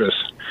best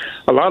interests.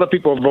 A lot of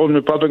people are voting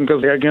Republican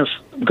because they're against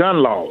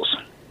gun laws.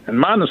 And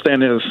my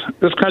understanding is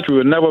this country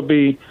will never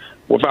be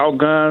without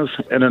guns,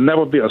 and it'll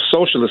never be a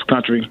socialist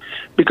country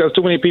because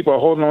too many people are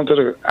holding on to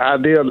the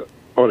idea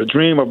or the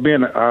dream of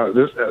being as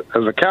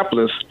a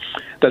capitalist,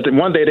 that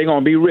one day they're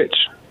going to be rich.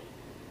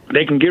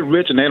 They can get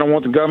rich, and they don't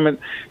want the government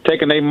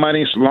taking their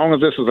money. So long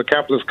as this is a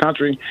capitalist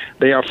country,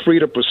 they are free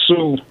to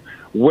pursue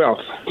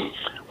wealth.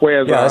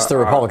 Whereas, that's the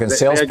Republican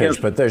sales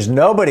pitch, but there's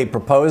nobody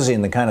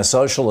proposing the kind of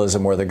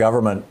socialism where the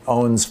government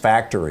owns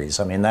factories.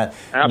 I mean,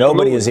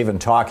 nobody is even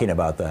talking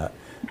about that.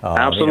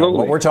 Absolutely.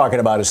 What we're talking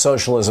about is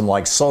socialism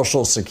like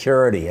Social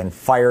Security and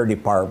fire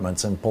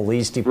departments and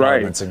police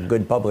departments and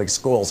good public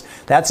schools.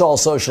 That's all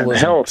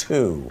socialism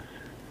too.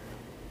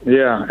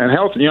 Yeah, and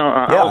health.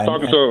 I was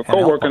talking to a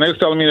coworker, and they was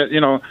telling me that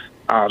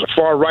the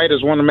far right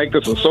is wanting to make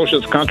this a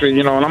socialist country.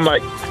 And I'm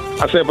like,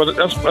 I said, but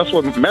that's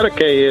what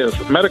Medicare is.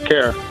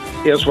 Medicare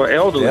is for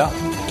elderly.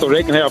 so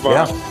they can have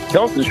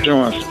health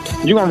insurance.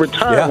 You're going to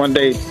retire one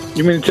day.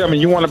 You mean to tell me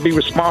you want to be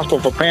responsible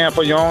for paying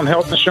for your own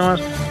health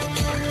insurance?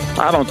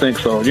 I don't think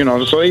so.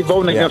 So they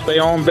voting against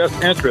their own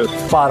best interest.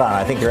 Spot on.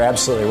 I think you're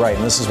absolutely right.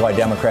 And this is why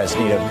Democrats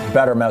need a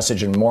better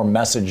message and more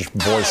message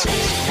voices.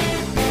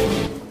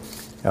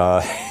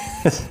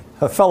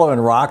 A fellow in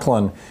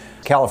Rockland,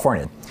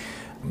 California,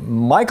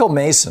 Michael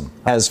Mason,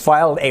 has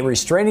filed a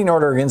restraining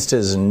order against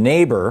his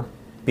neighbor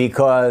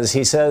because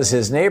he says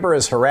his neighbor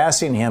is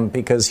harassing him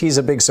because he's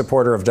a big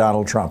supporter of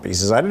Donald Trump. He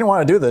says, I didn't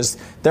want to do this.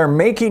 They're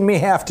making me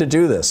have to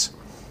do this.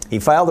 He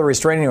filed a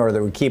restraining order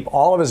that would keep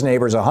all of his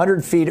neighbors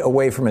 100 feet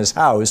away from his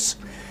house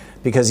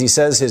because he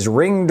says his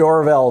Ring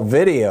doorbell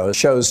video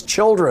shows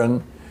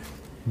children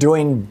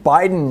doing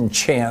Biden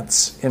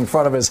chants in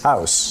front of his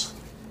house.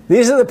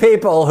 These are the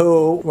people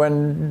who,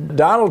 when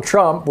Donald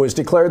Trump was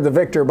declared the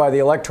victor by the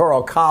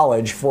Electoral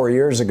College 4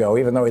 years ago,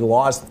 even though he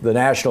lost the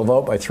national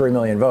vote by 3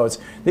 million votes,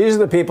 these are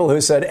the people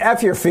who said,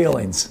 F your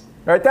feelings.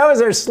 Right? That was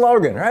their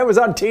slogan. Right? It was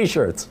on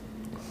T-shirts.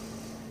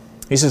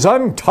 He says,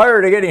 I'm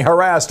tired of getting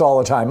harassed all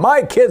the time.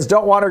 My kids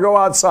don't want to go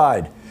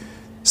outside.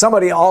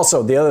 Somebody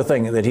also, the other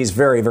thing that he's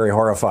very, very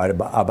horrified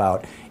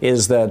about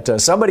is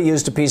that somebody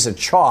used a piece of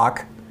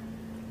chalk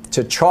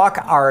to chalk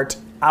art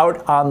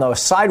out on the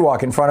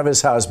sidewalk in front of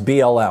his house,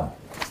 BLM,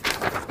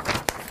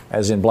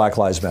 as in Black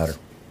Lives Matter.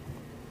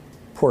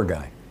 Poor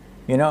guy.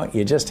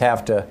 You just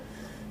have to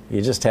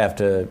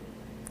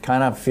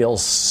kind of feel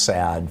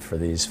sad for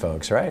these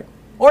folks, right?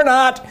 Or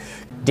not.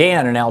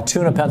 Dan in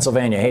Altoona,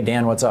 Pennsylvania. Hey,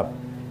 Dan, what's up?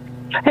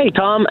 Hey,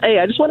 Tom. Hey,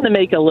 I just wanted to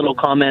make a little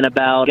comment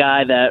about a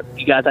guy that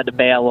you guys had to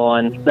bail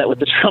on, that was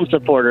the Trump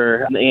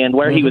supporter, and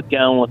where he was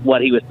going with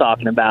what he was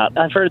talking about.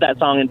 I've heard that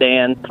song and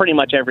Dan pretty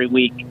much every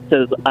week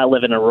since I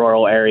live in a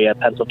rural area,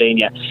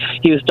 Pennsylvania.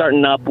 He was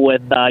starting up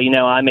with,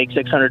 I make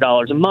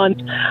 $600 a month,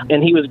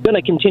 and he was going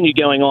to continue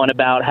going on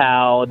about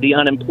how the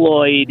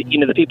unemployed,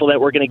 the people that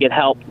were going to get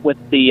help with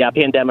the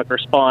pandemic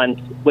response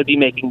would be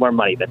making more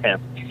money than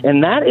him.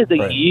 And that is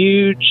a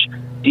huge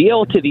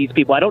deal to these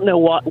people. I don't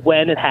know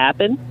when it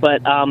happened,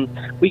 but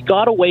we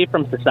got away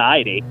from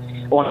society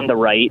on the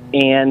right,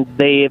 and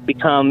they have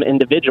become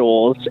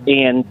individuals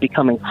and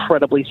become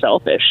incredibly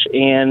selfish.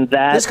 And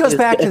this goes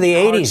back to the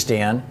 80s,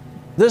 Dan.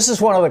 This is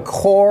one of the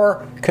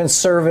core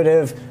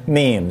conservative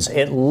memes.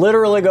 It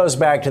literally goes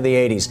back to the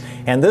 80s.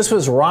 And this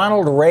was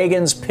Ronald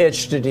Reagan's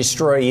pitch to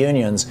destroy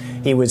unions.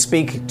 He would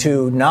speak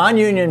to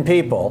non-union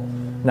people,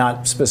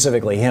 not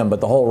specifically him,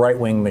 but the whole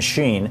right-wing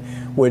machine,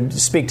 would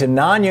speak to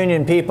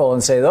non-union people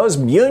and say, those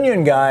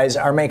union guys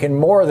are making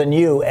more than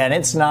you, and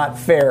it's not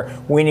fair.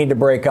 We need to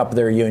break up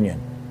their union.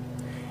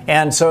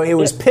 And so it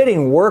was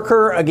pitting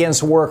worker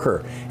against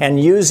worker and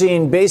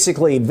using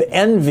basically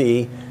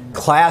envy,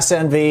 class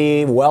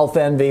envy, wealth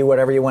envy,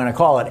 whatever you want to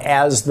call it,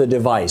 as the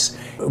device.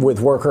 With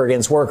worker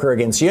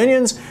against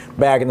unions,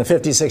 back in the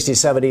 50s,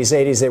 60s, 70s,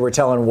 80s, they were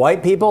telling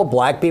white people,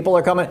 black people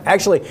are coming.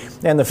 Actually,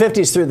 in the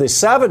 50s through the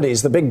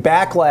 70s, the big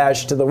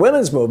backlash to the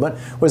women's movement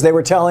was they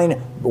were telling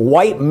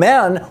white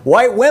men,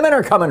 white women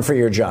are coming for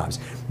your jobs.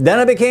 Then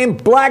it became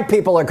black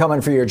people are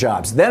coming for your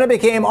jobs. Then it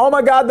became, oh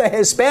my God, the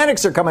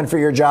Hispanics are coming for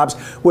your jobs,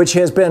 which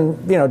has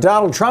been,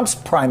 Donald Trump's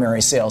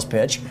primary sales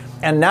pitch.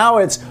 And now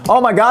it's, oh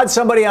my God,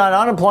 somebody on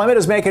unemployment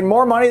is making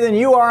more money than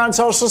you are on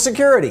Social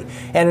Security.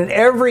 And in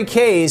every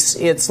case,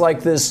 it's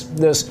like this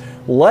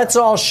let's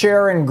all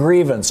share in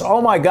grievance.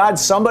 Oh my God,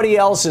 somebody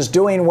else is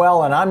doing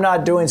well and I'm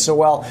not doing so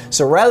well.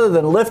 So rather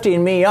than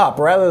lifting me up,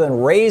 rather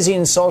than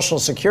raising Social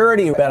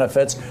Security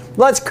benefits,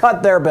 let's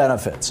cut their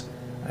benefits.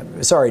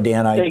 Sorry,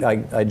 Dan,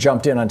 I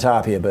jumped in on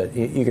top of you, but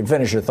you can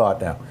finish your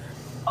thought now.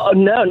 Oh,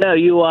 no,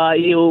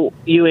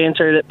 you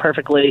answered it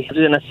perfectly. I was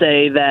going to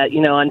say that,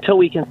 until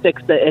we can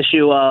fix the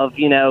issue of,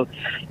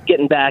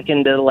 getting back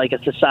into like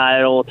a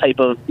societal type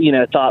of,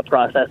 thought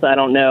process, I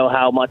don't know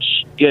how much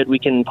good we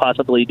can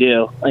possibly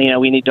do.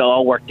 We need to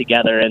all work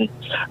together. And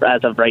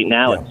as of right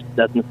now, it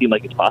doesn't seem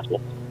like it's possible.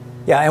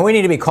 Yeah, and we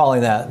need to be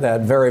calling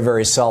that very,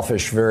 very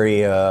selfish,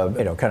 very,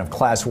 kind of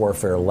class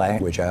warfare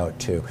language out,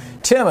 too.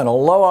 Tim in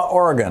Aloha,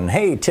 Oregon.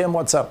 Hey, Tim,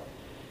 what's up?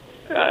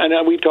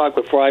 And we've talked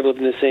before. I've lived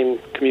in the same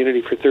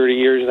community for 30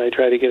 years, and I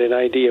try to get an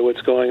idea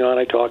what's going on.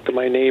 I talk to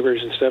my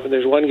neighbors and stuff. And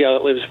there's one gal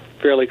that lives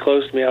fairly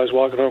close to me. I was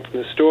walking home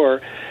from the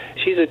store.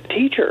 She's a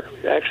teacher,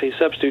 actually a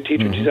substitute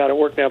teacher. Mm-hmm. She's out of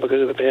work now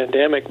because of the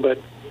pandemic. But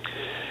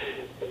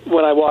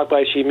when I walked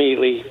by, she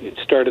immediately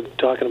started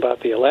talking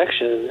about the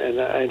election.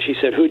 And she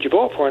said, who'd you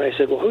vote for? And I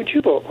said, well, who'd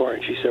you vote for?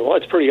 And she said, well,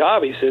 it's pretty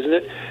obvious, isn't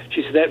it?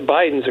 She said, that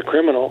Biden's a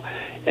criminal.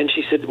 And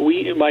she said,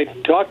 I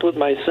talked with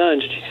my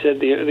son. She said,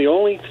 the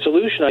only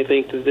solution I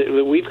think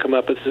that we've come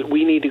up with is that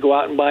we need to go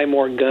out and buy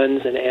more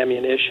guns and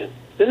ammunition.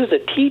 This is a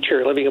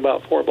teacher living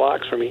about 4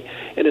 blocks from me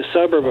in a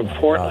suburb of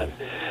Portland.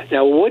 God.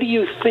 Now, what do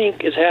you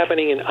think is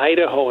happening in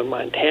Idaho and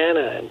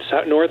Montana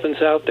and North and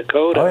South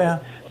Dakota? Oh, yeah.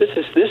 This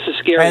is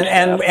scary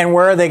stuff. And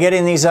where are they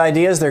getting these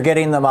ideas? They're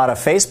getting them out of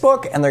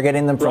Facebook, and they're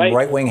getting them from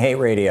right-wing hate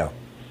radio.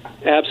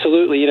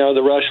 Absolutely,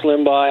 the Rush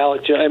Limbaugh,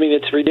 Alec Jones. I mean,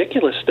 it's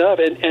ridiculous stuff.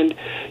 And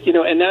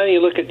now you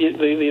look at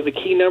the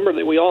key number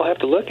that we all have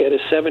to look at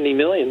is 70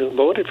 million who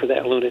voted for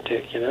that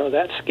lunatic.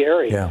 That's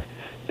scary. Yeah.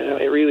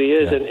 It really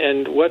is. Yeah.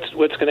 And what's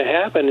going to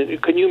happen?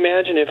 Can you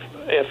imagine if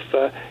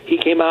he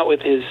came out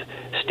with his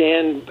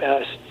stand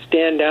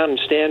down and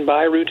stand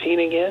by routine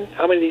again?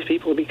 How many of these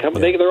people would be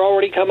coming? They're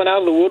already coming out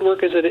of the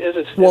woodwork as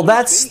it's. Well,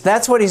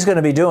 that's what he's going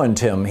to be doing,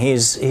 Tim.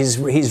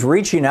 He's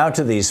reaching out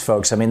to these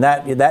folks. I mean,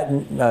 that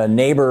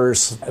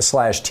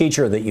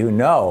neighbor/teacher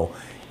that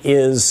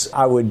is,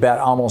 I would bet,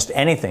 almost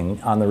anything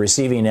on the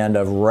receiving end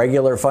of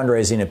regular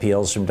fundraising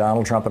appeals from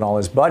Donald Trump and all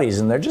his buddies,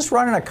 and they're just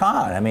running a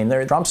con. I mean,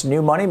 they're Trump's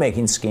new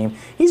money-making scheme.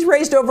 He's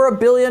raised over $1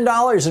 billion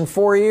in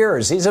 4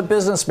 years. He's a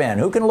businessman.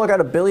 Who can look at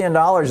 $1 billion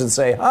and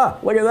say,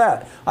 look at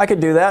that. I could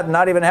do that and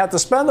not even have to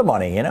spend the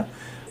money,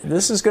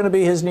 This is going to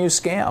be his new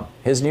scam,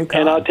 his new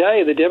con. And I'll tell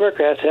you, the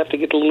Democrats have to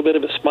get a little bit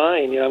of a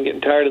spine. I'm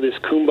getting tired of this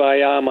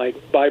kumbaya, my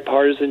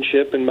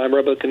bipartisanship, and my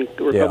Republican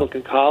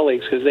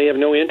colleagues, because they have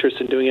no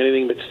interest in doing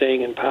anything but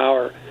staying in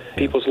power.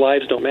 People's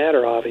lives don't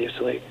matter,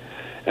 obviously.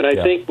 And I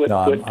think what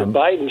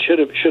Biden should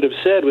have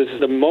said was,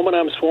 the moment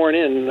I'm sworn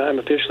in and I'm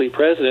officially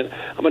president,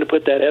 I'm going to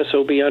put that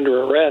SOB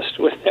under arrest.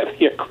 Wouldn't that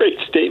be a great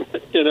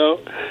statement,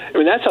 I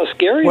mean, that's how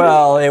scary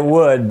it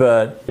would,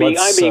 but I'm being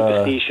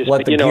facetious,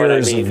 let the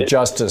gears of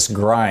justice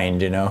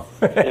grind, Yeah.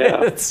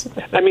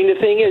 I mean, the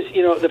thing is,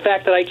 the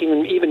fact that I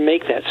can even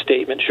make that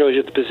statement shows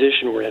you the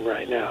position we're in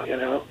right now,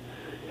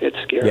 It's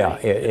scary. Yeah,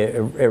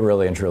 it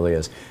really and truly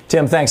is.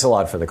 Tim, thanks a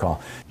lot for the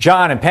call.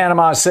 John in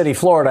Panama City,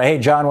 Florida. Hey,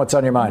 John, what's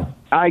on your mind?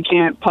 I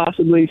can't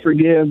possibly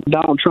forgive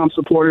Donald Trump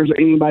supporters or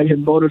anybody who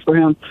voted for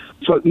him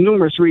for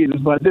numerous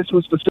reasons, but this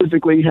one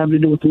specifically having to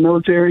do with the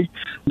military.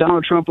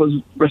 Donald Trump was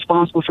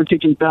responsible for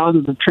kicking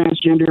thousands of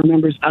transgender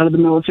members out of the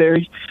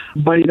military,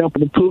 buddied up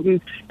with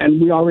Putin,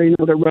 and we already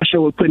know that Russia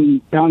was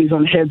putting bounties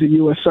on the heads of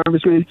U.S.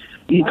 servicemen.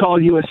 He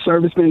called U.S.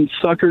 servicemen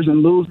suckers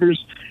and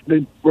losers.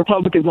 The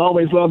Republicans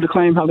always love to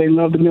claim how they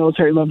love the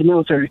military,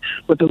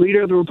 but the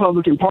leader of the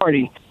Republican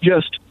Party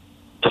just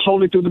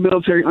totally threw the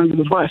military under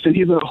the bus, and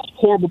he's a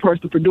horrible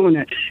person for doing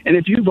that. And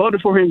if you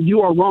voted for him,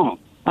 you are wrong.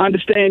 I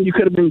understand you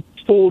could have been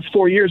fooled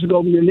 4 years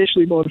ago when you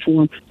initially voted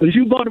for him, but if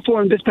you voted for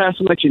him this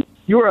past election,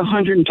 you are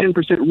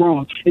 110%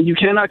 wrong, and you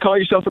cannot call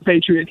yourself a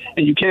patriot,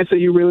 and you can't say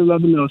you really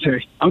love the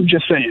military. I'm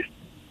just saying.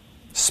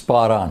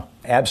 Spot on.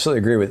 Absolutely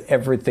agree with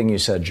everything you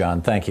said,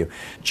 John. Thank you.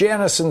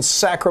 Janice in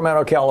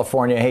Sacramento,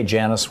 California. Hey,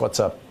 Janice, what's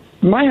up?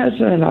 My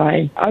husband and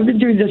I've been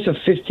doing this for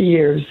 50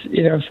 years,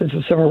 since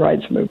the Civil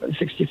Rights Movement,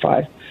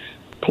 65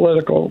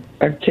 political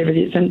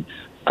activities, and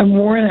I'm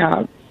worn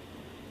out.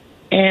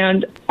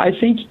 And I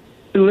think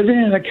living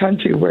in a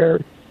country where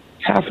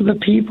half of the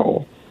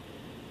people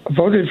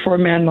voted for a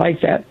man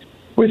like that,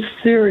 we're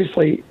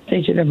seriously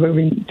thinking of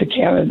moving to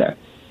Canada.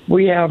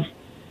 We have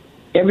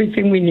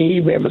everything we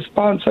need. We have a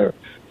sponsor.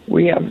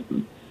 We have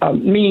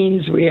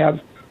means. We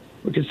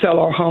can sell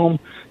our home.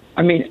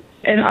 I mean,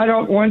 and I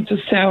don't want to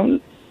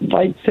sound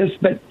like this,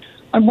 but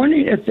I'm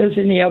wondering if there's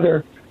any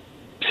other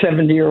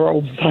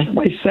 70-year-olds like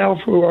myself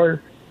who are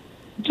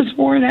just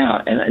worn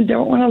out and I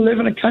don't want to live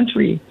in a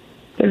country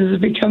that has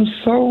become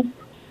so.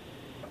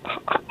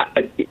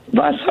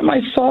 Last time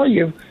I saw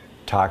you,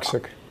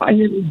 toxic. I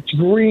never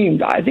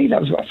dreamed. I think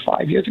that was about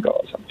 5 years ago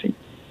or something.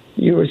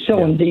 You were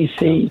still in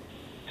D.C.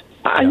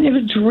 I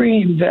never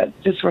dreamed that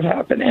this would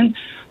happen, and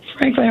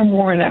frankly, I'm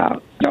worn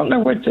out. I don't know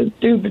what to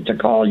do but to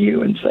call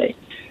you and say,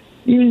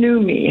 you knew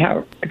me,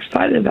 how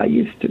excited I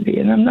used to be,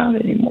 and I'm not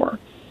anymore.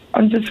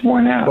 I'm just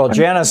worn out. Well,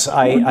 Janice,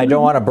 I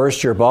don't want to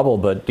burst your bubble,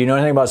 but do you know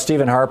anything about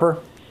Stephen Harper?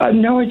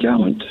 No, I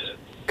don't.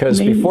 Because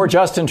before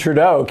Justin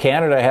Trudeau,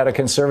 Canada had a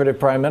conservative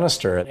prime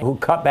minister who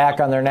cut back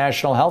on their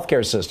national health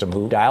care system,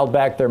 who dialed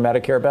back their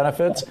Medicare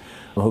benefits,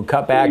 who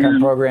cut back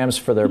on programs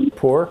for their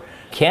poor.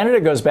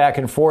 Canada goes back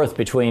and forth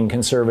between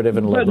conservative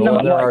and liberal,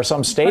 and there are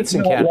some states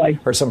in Canada,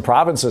 or some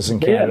provinces in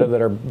Canada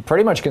that are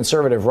pretty much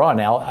conservative run.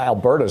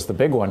 Alberta's the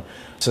big one.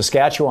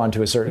 Saskatchewan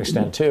to a certain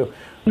extent too.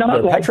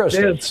 They're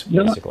petro-states,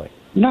 basically.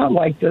 Not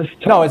like this.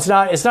 No, it's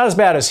not as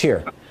bad as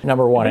here,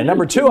 number one. And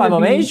number two, I'm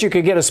amazed you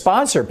could get a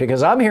sponsor,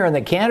 because I'm hearing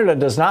that Canada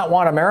does not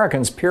want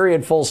Americans,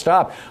 period, full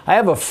stop. I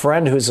have a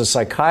friend who's a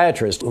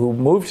psychiatrist who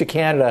moved to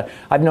Canada.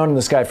 I've known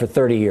this guy for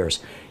 30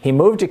 years. He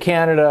moved to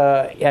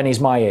Canada, and he's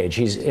my age.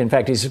 In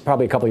fact, he's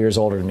probably a couple years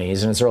older than me.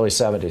 He's in his early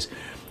 70s.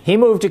 He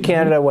moved to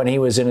Canada when he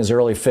was in his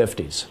early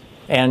 50s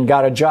and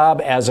got a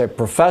job as a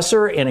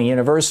professor in a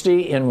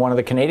university in one of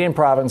the Canadian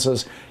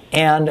provinces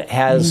and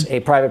has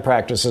a private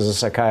practice as a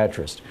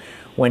psychiatrist.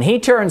 When he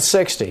turned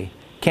 60,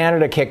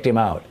 Canada kicked him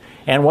out.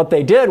 And what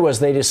they did was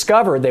they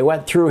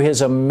went through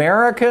his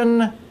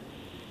American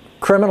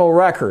criminal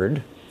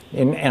record,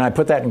 and I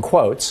put that in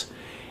quotes,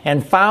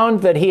 and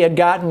found that he had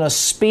gotten a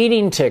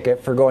speeding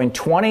ticket for going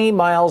 20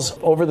 miles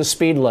over the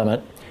speed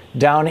limit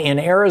down in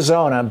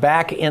Arizona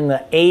back in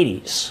the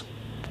 80s.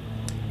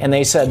 And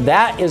they said,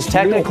 that is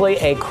technically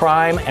a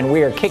crime, and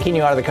we are kicking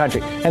you out of the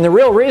country. And the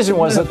real reason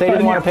was that they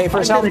didn't want to pay for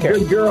his health care. I'm a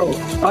good girl.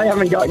 I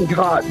haven't gotten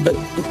caught, but,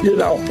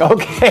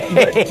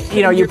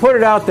 Okay. You put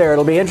it out there.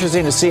 It'll be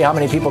interesting to see how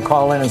many people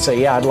call in and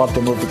say, yeah, I'd love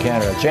to move to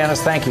Canada.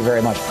 Janice, thank you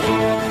very much.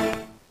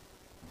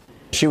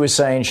 She was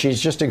saying she's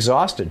just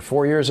exhausted.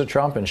 4 years of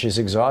Trump, and she's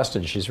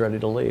exhausted. She's ready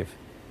to leave.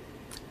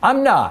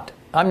 I'm not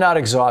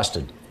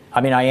exhausted.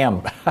 I mean, I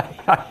am.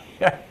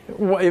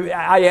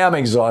 I am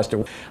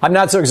exhausted. I'm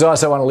not so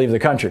exhausted I want to leave the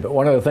country. But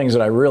one of the things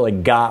that I really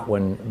got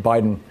when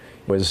Biden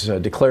was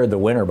declared the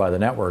winner by the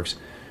networks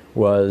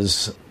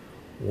was,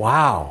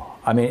 wow.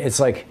 I mean, it's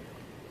like,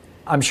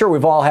 I'm sure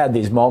we've all had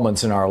these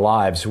moments in our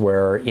lives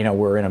where,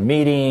 we're in a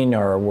meeting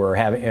or we're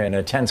having an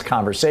intense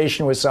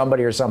conversation with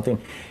somebody or something,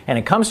 and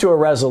it comes to a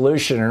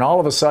resolution, and all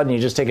of a sudden you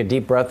just take a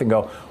deep breath and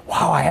go,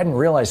 wow, I hadn't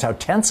realized how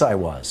tense I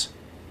was.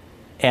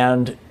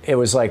 And it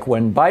was like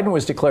when Biden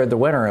was declared the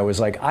winner, it was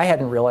like I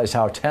hadn't realized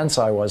how tense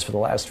I was for the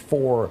last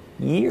 4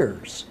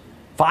 years,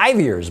 5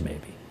 years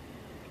maybe.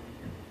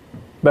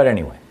 But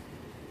anyway,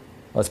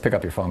 let's pick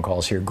up your phone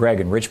calls here.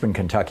 Greg in Richmond,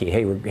 Kentucky.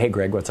 Hey,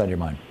 Greg, what's on your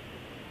mind?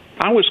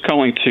 I was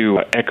calling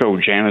to echo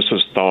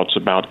Janice's thoughts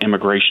about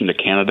immigration to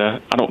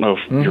Canada. I don't know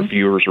if your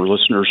viewers or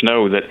listeners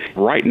know that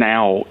right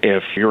now,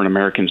 if you're an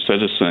American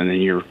citizen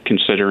and you're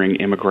considering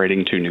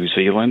immigrating to New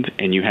Zealand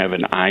and you have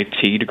an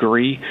IT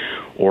degree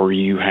or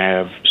you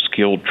have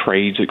skilled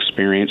trades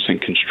experience in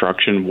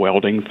construction,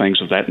 welding,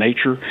 things of that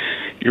nature,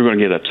 you're going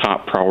to get a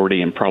top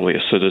priority and probably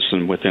a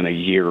citizen within a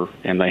year.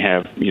 And they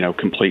have,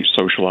 complete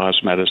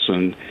socialized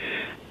medicine,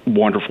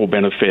 wonderful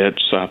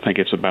benefits. I think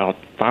it's about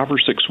 5 or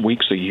 6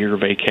 weeks a year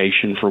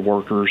vacation for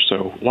workers.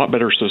 So a lot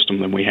better system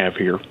than we have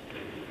here.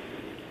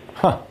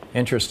 Huh.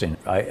 Interesting.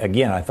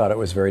 I thought it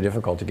was very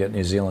difficult to get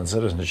New Zealand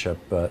citizenship,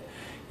 but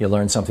you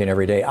learn something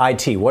every day.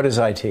 IT. What is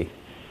IT?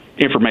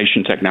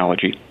 Information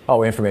technology.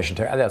 Oh, information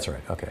technology. That's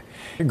right. Okay.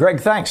 Greg,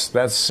 thanks.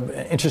 That's an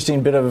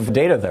interesting bit of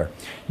data there.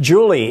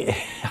 Julie,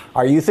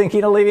 are you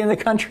thinking of leaving the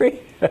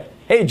country?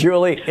 Hey,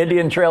 Julie,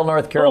 Indian Trail,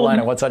 North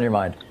Carolina. What's on your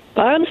mind?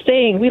 I'm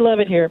staying. We love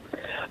it here.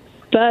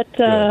 But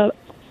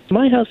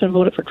my husband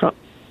voted for Trump.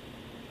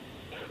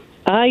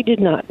 I did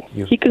not.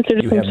 He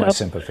considers himself... You have my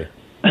sympathy.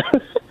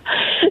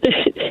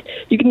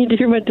 You need to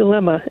hear my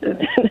dilemma,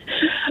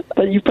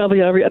 but you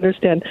probably already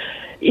understand.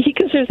 He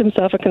considers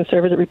himself a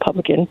conservative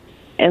Republican,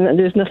 and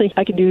there's nothing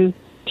I can do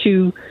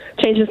to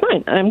change his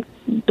mind. I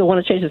don't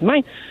want to change his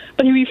mind,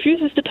 but he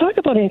refuses to talk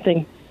about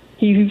anything.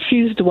 He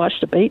refuses to watch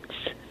debates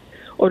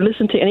or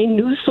listen to any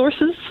news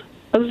sources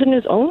other than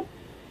his own.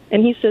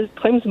 And he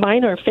claims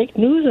mine are fake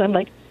news, and I'm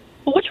like,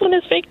 well, which one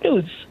is fake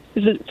news?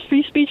 Is it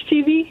Free Speech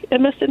TV,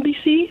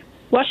 MSNBC,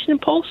 Washington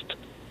Post,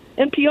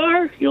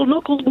 NPR,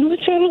 local news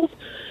channels,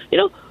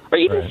 or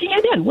even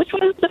CNN? Which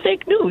one is the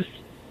fake news?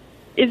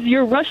 Is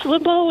your Rush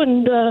Limbaugh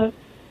and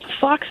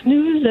Fox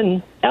News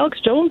and Alex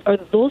Jones, are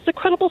those the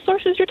credible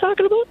sources you're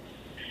talking about?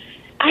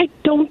 I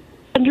don't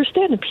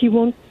understand if he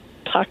won't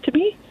talk to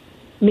me.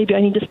 Maybe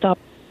I need to stop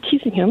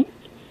teasing him.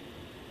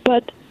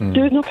 But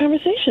there's no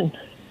conversation.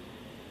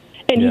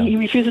 And he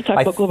refuses to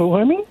talk about global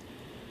warming.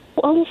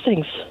 All those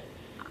things.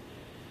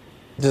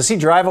 Does he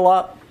drive a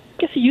lot?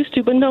 I guess he used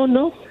to, but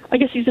no. I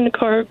guess he's in the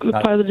car a good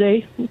part of the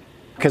day.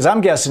 Because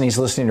I'm guessing he's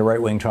listening to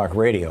right-wing talk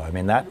radio. I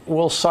mean, that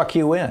will suck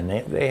you in.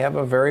 They have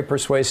a very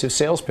persuasive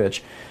sales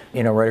pitch,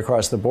 right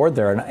across the board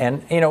there.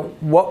 And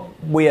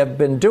what we have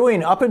been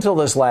doing up until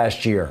this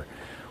last year,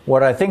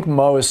 what I think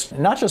most,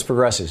 not just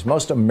progressives,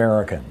 most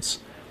Americans,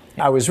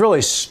 I was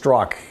really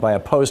struck by a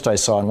post I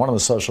saw on one of the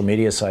social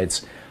media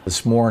sites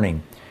this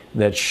morning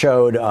that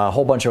showed a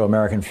whole bunch of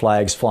American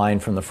flags flying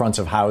from the fronts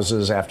of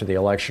houses after the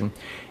election.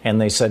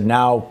 And they said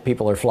now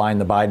people are flying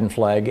the Biden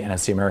flag, and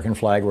it's the American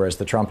flag, whereas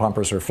the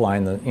Trump-Humpers are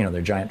flying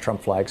their giant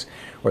Trump flags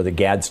or the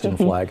Gadsden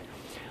flag.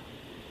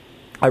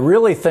 I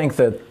really think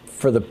that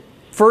for the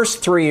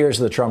first 3 years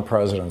of the Trump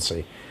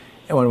presidency,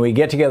 and when we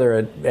get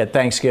together at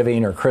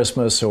Thanksgiving or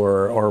Christmas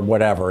or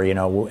whatever,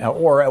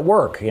 or at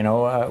work,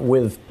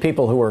 with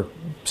people who are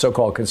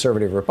so-called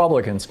conservative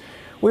Republicans,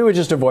 we would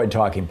just avoid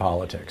talking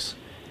politics.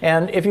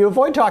 And if you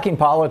avoid talking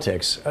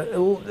politics,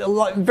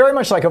 very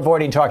much like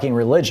avoiding talking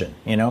religion,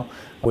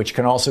 which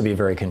can also be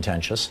very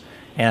contentious,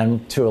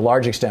 and to a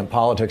large extent,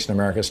 politics in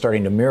America is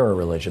starting to mirror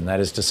religion.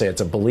 That is to say,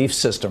 it's a belief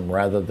system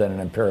rather than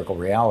an empirical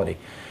reality.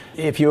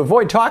 If you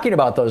avoid talking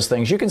about those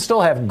things, you can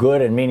still have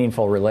good and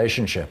meaningful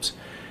relationships.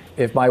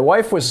 If my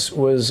wife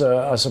was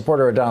a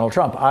supporter of Donald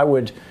Trump,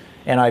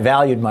 and I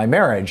valued my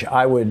marriage,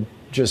 I would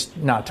just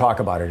not talk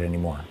about it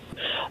anymore.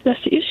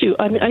 That's the issue.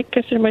 I mean, I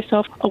consider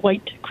myself a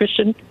white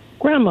Christian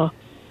grandma,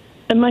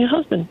 and my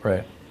husband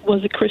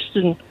was a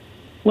Christian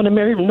when I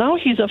married him. Now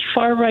he's a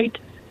far-right,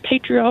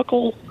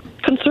 patriarchal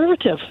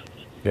conservative.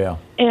 Yeah.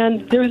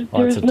 And there's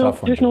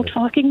no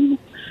talking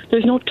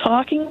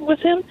with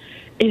him.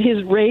 And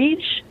his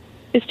rage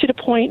is to the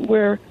point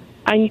where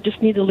I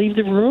just need to leave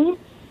the room.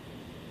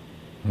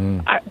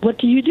 What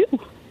do you do?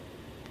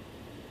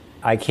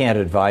 I can't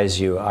advise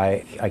you.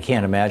 I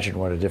can't imagine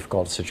what a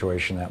difficult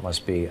situation that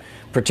must be,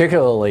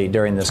 particularly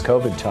during this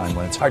COVID time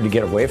when it's hard to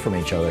get away from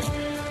each other.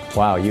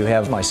 Wow, you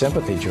have my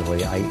sympathy,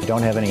 Julie. I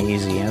don't have any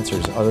easy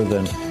answers other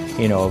than,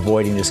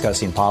 avoiding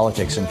discussing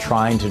politics and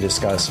trying to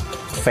discuss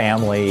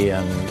family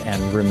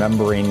and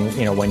remembering,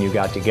 when you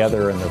got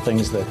together and the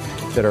things that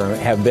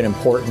have been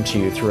important to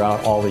you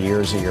throughout all the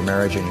years of your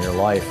marriage and your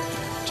life,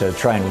 to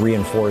try and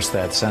reinforce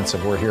that sense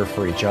of we're here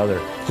for each other,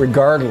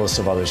 regardless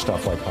of other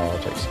stuff like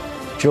politics.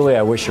 Julie,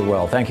 I wish you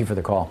well. Thank you for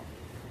the call.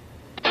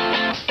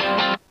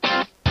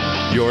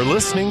 You're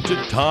listening to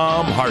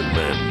Thom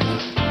Hartmann.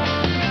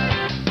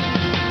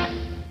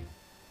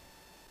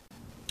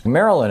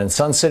 Marilyn in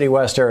Sun City,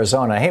 West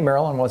Arizona. Hey,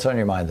 Marilyn, what's on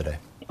your mind today?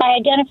 I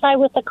identify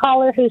with the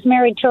caller who's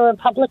married to a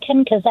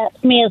Republican because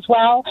that's me as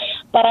well.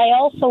 But I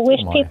also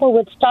wish people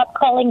would stop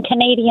calling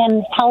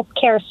Canadian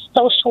healthcare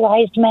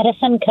socialized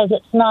medicine because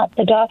it's not.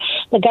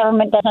 The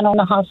government doesn't own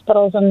the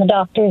hospitals and the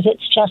doctors.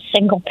 It's just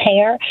single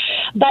payer.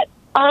 But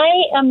I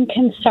am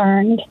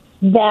concerned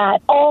that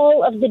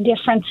all of the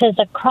differences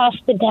across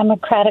the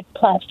Democratic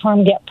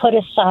platform get put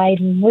aside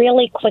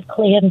really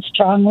quickly and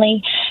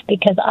strongly,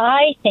 because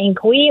I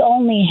think we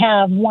only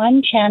have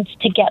one chance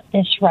to get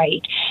this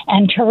right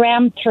and to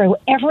ram through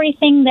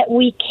everything that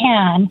we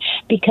can,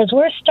 because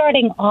we're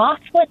starting off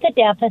with a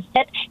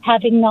deficit,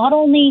 having not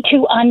only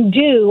to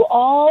undo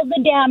all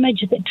the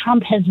damage that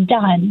Trump has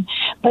done,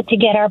 but to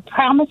get our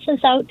promises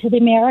out to the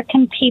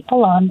American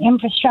people on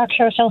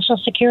infrastructure, Social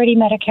Security,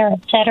 Medicare,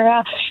 et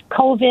cetera,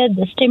 COVID,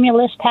 the stimulus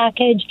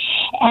package,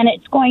 and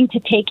it's going to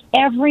take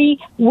every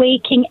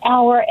waking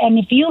hour. And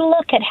if you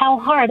look at how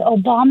hard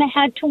Obama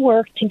had to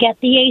work to get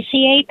the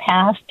ACA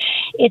passed,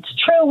 it's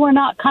true we're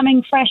not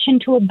coming fresh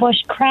into a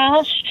Bush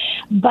crash,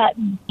 but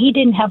he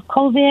didn't have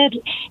COVID.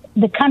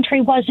 The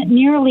country wasn't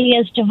nearly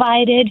as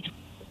divided.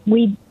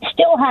 We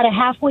still had a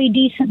halfway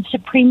decent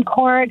Supreme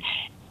Court.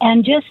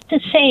 And just to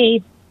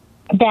say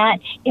that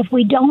if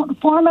we don't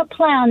form a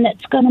plan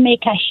that's going to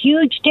make a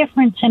huge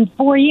difference in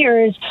 4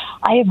 years,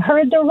 I have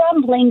heard the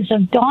rumblings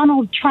of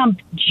Donald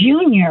Trump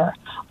Jr.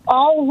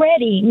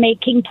 already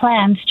making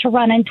plans to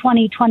run in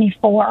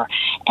 2024.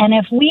 And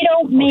if we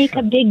don't make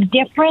a big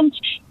difference,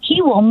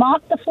 he will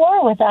mop the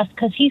floor with us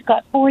because he's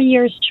got 4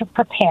 years to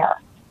prepare.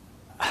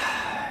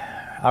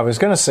 I was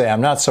going to say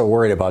I'm not so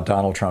worried about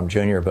Donald Trump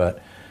Jr.,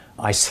 but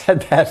I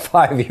said that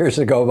 5 years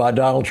ago about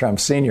Donald Trump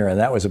Sr., and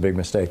that was a big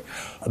mistake.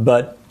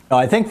 But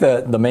I think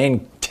the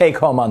main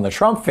take-home on the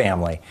Trump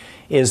family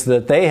is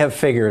that they have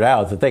figured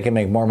out that they can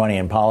make more money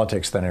in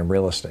politics than in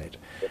real estate.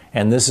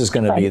 And this is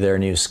going to be their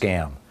new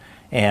scam.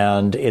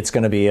 And it's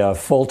going to be a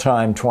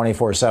full-time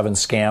 24/7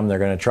 scam. They're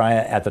going to try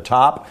it at the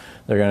top.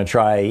 They're going to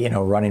try,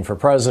 running for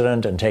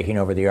president and taking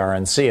over the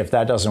RNC. If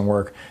that doesn't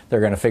work,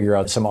 they're going to figure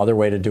out some other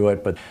way to do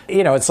it. But,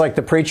 it's like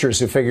the preachers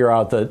who figure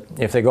out that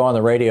if they go on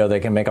the radio, they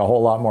can make a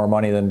whole lot more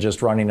money than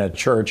just running a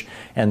church.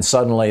 And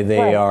suddenly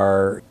they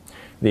are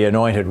the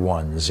anointed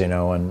ones,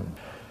 and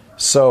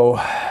so,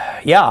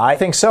 yeah, I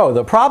think so.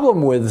 The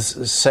problem with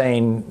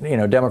saying,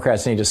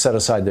 Democrats need to set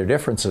aside their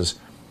differences,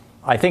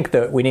 I think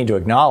that we need to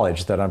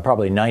acknowledge that on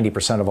probably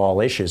 90% of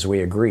all issues,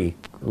 we agree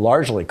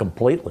largely,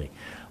 completely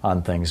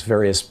on things,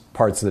 various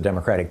parts of the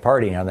Democratic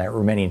Party. On that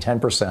remaining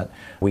 10%,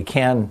 we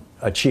can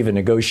achieve a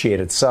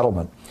negotiated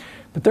settlement.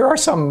 But there are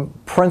some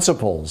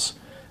principles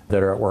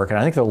that are at work, and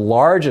I think the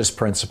largest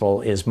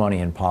principle is money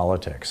in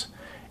politics,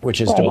 which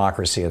is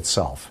democracy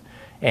itself.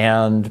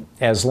 And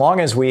as long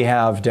as we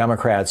have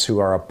Democrats who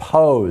are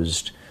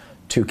opposed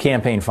to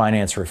campaign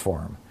finance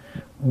reform,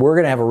 we're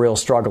going to have a real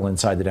struggle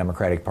inside the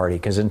Democratic Party,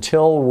 because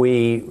until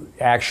we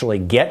actually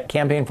get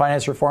campaign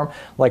finance reform,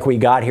 like we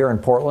got here in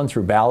Portland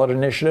through ballot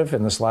initiative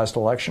in this last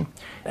election,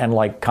 and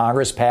like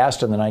Congress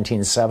passed in the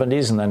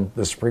 1970s and then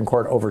the Supreme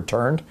Court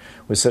overturned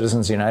with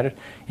Citizens United,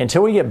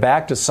 until we get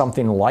back to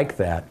something like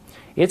that,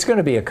 it's going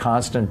to be a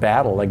constant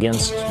battle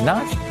against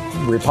not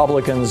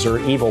Republicans or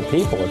evil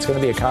people. It's going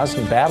to be a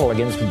constant battle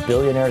against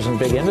billionaires and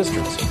big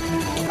industries.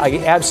 I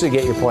absolutely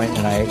get your point,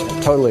 and I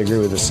totally agree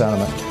with the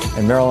sentiment.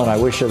 And Marilyn, I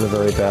wish you the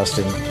very best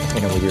in,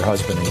 with your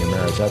husband and your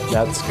marriage.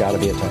 That's got to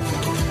be a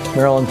tough one.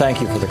 Marilyn, thank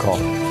you for the call.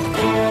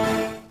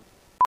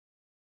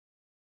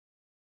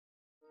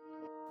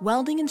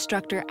 Welding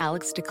instructor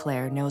Alex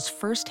DeClaire knows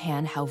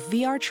firsthand how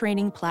VR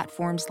training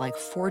platforms like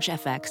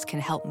ForgeFX can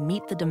help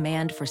meet the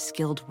demand for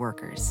skilled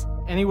workers.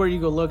 Anywhere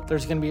you go look,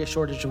 there's going to be a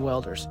shortage of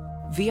welders.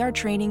 VR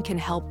training can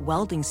help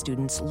welding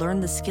students learn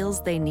the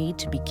skills they need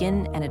to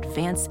begin and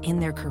advance in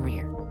their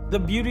career. The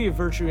beauty of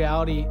virtual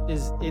reality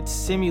is it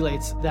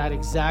simulates that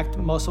exact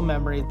muscle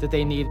memory that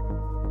they need.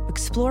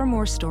 Explore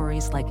more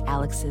stories like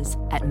Alex's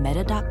at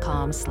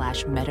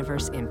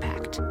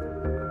meta.com/metaverseimpact.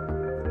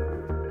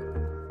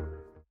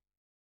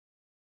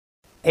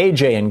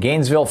 AJ in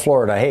Gainesville,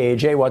 Florida. Hey,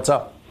 AJ, what's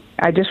up?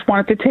 I just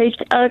wanted to take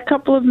a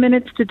couple of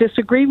minutes to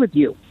disagree with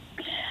you.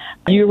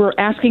 You were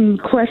asking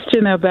a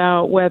question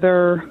about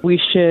whether we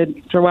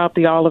should throw out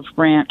the olive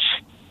branch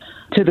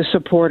to the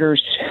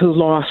supporters who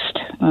lost,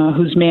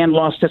 whose man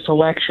lost this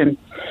election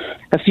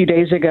a few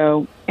days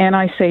ago. And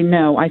I say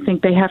no. I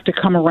think they have to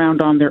come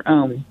around on their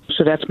own.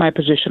 So that's my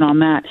position on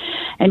that.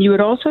 And you had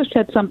also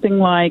said something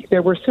like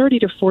there were 30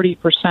 to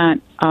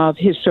 40% of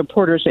his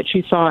supporters that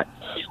you thought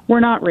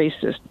were not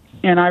racist.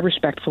 and I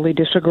respectfully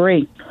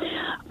disagree.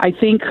 I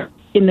think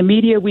in the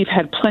media, we've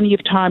had plenty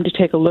of time to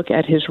take a look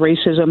at his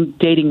racism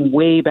dating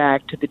way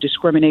back to the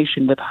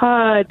discrimination with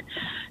HUD,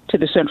 to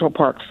the Central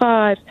Park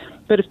Five.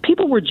 But if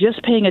people were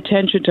just paying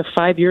attention to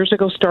 5 years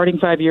ago, starting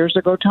 5 years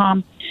ago,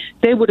 Tom,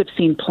 they would have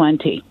seen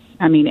plenty.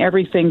 I mean,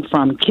 everything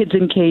from kids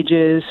in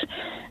cages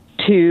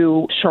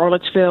to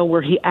Charlottesville,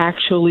 where he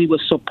actually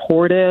was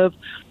supportive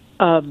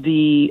of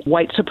the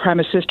white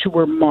supremacists who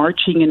were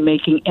marching and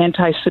making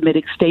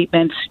anti-Semitic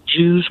statements,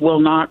 Jews will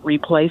not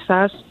replace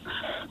us.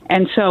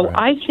 And so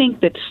I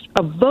think that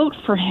a vote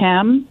for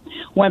him,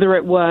 whether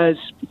it was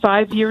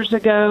 5 years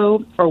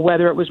ago or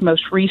whether it was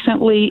most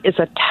recently, is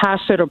a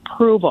tacit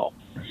approval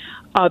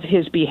of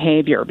his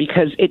behavior,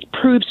 because it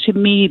proves to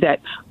me that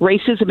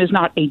racism is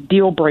not a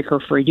deal breaker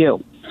for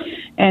you.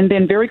 And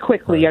then very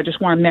quickly, I just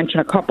want to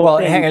mention a couple of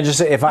things. Well, hang on, just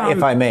if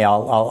I may,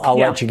 I'll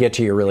let you get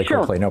to you really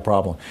quickly, no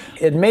problem.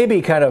 It may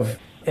be kind of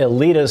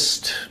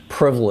elitist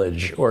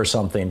privilege or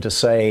something to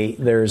say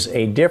there's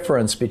a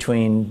difference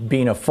between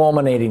being a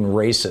fulminating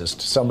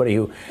racist, somebody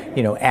who,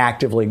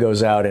 actively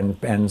goes out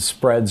and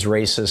spreads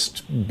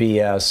racist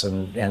BS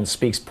and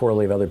speaks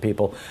poorly of other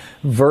people,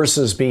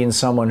 versus being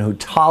someone who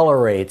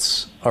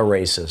tolerates a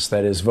racist,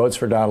 that is, votes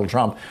for Donald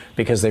Trump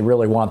because they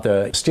really want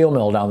the steel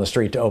mill down the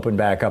street to open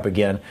back up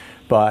again.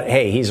 But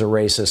hey, he's a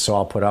racist, so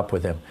I'll put up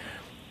with him.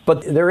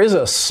 But there is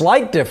a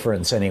slight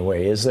difference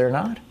anyway, is there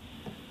not?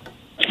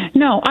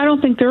 No, I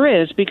don't think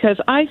there is, because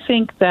I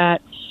think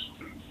that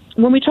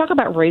when we talk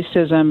about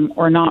racism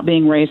or not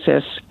being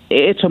racist,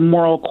 it's a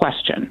moral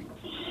question.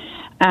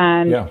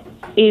 And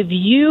if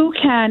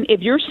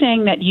you're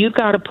saying that you've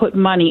got to put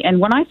money, and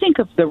when I think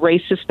of the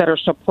racists that are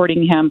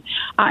supporting him,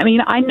 I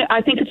mean,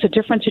 I think it's a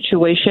different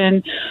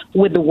situation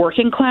with the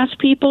working class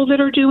people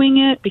that are doing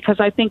it, because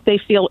I think they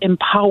feel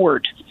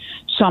empowered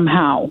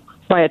somehow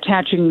by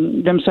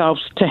attaching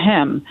themselves to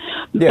him.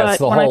 Yeah, but it's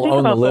the when whole I think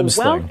own the about libs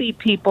the wealthy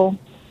people,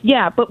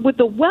 but with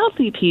the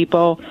wealthy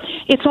people,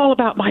 it's all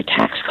about my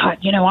tax cut.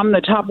 I'm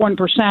the top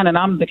 1% and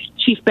I'm the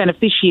chief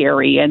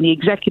beneficiary, and the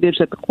executives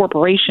at the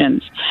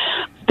corporations.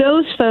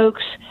 Those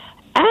folks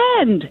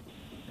and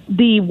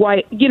the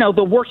white,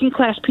 the working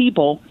class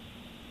people,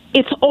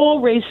 it's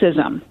all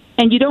racism.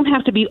 And you don't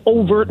have to be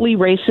overtly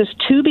racist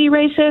to be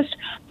racist.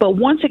 But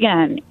once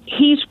again,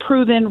 he's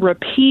proven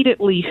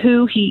repeatedly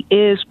who he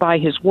is by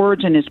his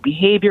words and his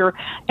behavior,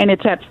 and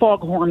it's at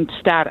foghorn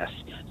status.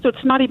 So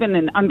it's not even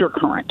an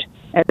undercurrent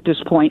at this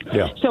point.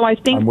 So I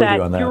think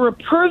that you're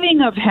approving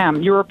of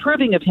him. You're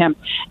approving of him.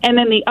 And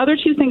then the other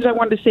two things I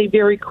wanted to say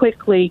very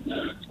quickly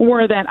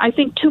were that I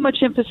think too much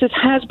emphasis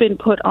has been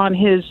put on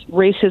his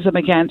racism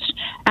against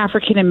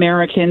African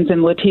Americans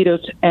and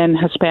Latinos and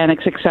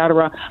Hispanics, et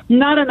cetera,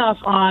 not enough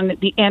on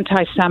the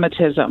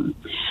anti-Semitism.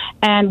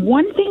 And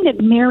one thing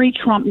that Mary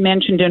Trump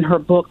mentioned in her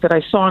book that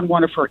I saw in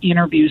one of her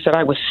interviews that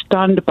I was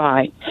stunned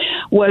by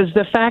was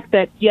the fact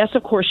that, yes,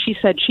 of course, she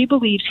said she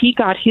believes he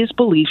got his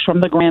beliefs from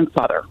the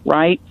grandfather,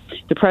 right?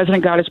 The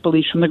president got his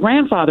beliefs from the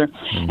grandfather.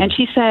 And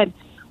she said,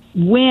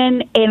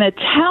 when an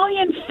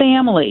Italian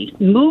family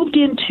moved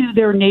into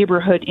their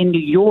neighborhood in New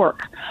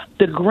York,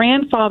 the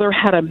grandfather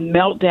had a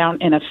meltdown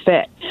and a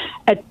fit.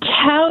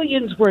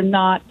 Italians were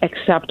not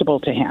acceptable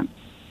to him.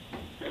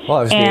 Well,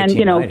 it was and, the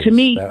 1890s. To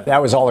me,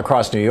 that was all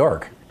across New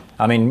York.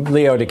 I mean,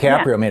 Leo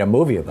DiCaprio made a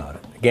movie about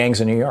it,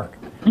 Gangs in New York.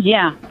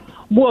 Yeah.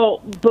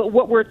 Well, but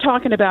what we're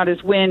talking about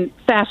is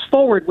fast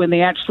forward, when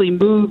they actually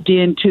moved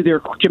into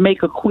their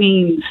Jamaica,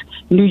 Queens,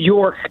 New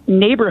York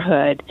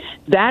neighborhood,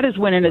 that is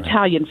when an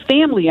Italian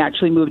family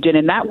actually moved in,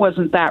 and that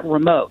wasn't that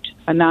remote.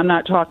 And I'm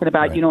not talking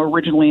about,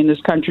 originally in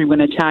this country when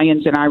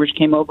Italians and Irish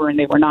came over and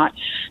they were not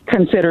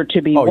considered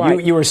to be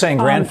white. You were saying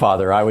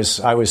grandfather. I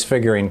was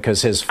figuring,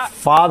 because his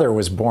father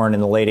was born in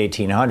the late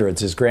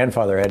 1800s. His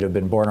grandfather had to have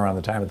been born around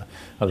the time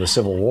of the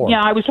Civil War.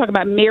 Yeah, I was talking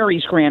about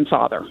Mary's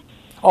grandfather.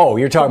 Oh,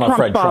 you're talking about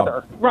Fred father.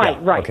 Trump. Right,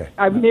 Yeah, right.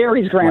 okay.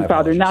 Mary's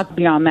grandfather, not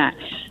beyond that.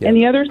 Yeah. And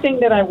the other thing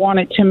that I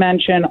wanted to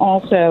mention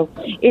also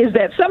is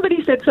that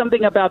somebody said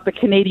something about the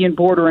Canadian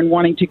border and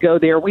wanting to go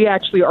there. We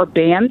actually are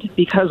banned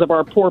because of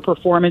our poor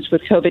performance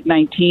with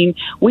COVID-19.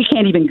 We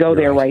can't even go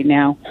there right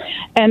now.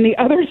 And the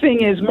other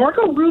thing is,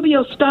 Marco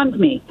Rubio stunned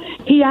me.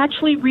 He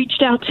actually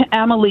reached out to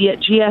Emily at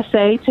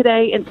GSA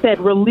today and said,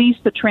 release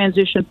the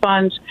transition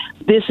funds.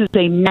 This is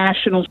a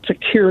national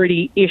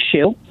security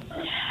issue.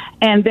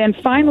 And then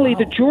finally,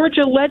 the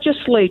Georgia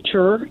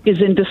legislature is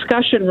in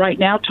discussion right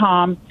now,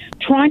 Tom,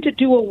 trying to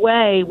do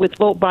away with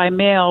vote by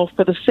mail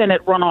for the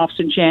Senate runoffs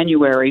in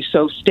January.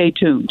 So stay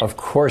tuned. Of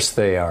course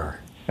they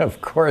are.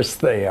 Of course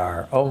they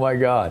are. Oh, my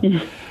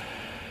God.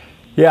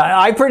 Yeah,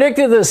 I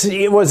predicted this.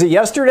 Was it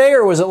yesterday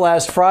or was it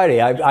last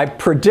Friday? I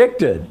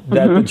predicted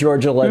that the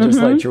Georgia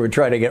legislature would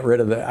try to get rid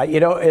of the.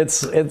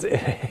 It's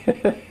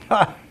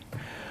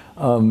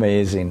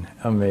amazing,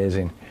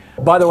 amazing.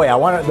 By the way,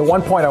 the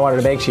one point I wanted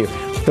to make to you: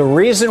 the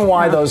reason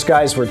why those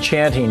guys were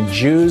chanting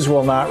 "Jews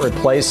will not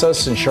replace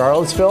us" in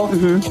Charlottesville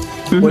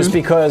was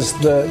because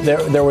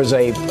there was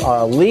a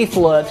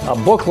leaflet, a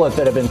booklet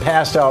that had been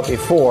passed out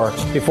before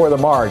the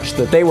march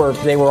that they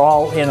were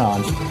all in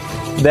on,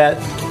 that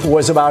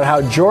was about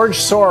how George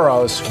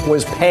Soros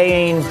was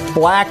paying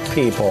black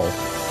people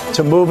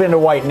to move into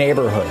white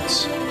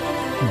neighborhoods.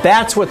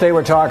 That's what they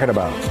were talking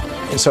about.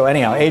 So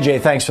anyhow,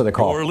 AJ, thanks for the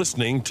call. You're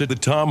listening to the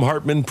Thom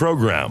Hartmann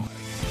Program.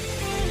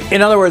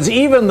 In other words,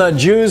 even the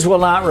Jews will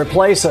not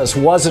replace us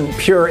wasn't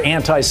pure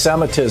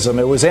anti-Semitism.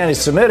 It was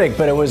anti-Semitic,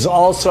 but it was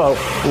also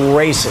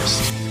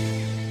racist.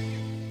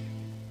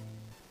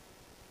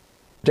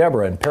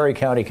 Deborah in Perry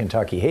County,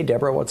 Kentucky. Hey,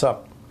 Deborah, what's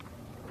up?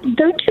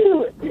 Don't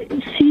you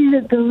see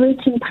that the rich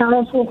and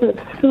powerful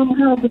have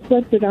somehow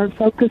deflected our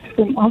focus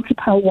from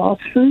Occupy Wall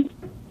Street,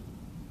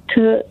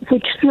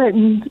 which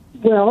threatened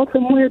wealth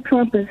and where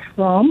Trump is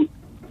from,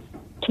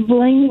 to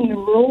blaming the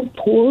rural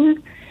poor?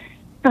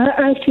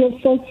 I feel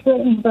so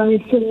threatened by a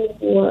civil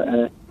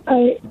war.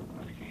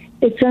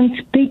 It's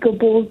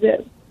unspeakable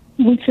that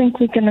we think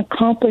we can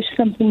accomplish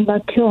something by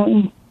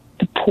killing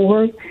the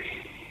poor.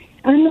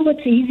 I know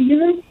it's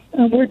easier.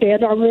 We're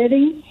dead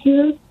already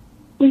here.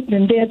 We've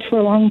been dead for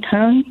a long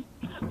time.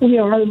 We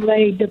are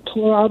les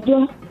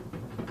deplorables.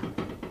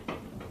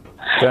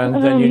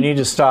 Then you need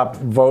to stop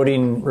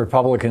voting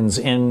Republicans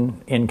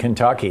in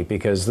Kentucky,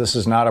 because this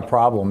is not a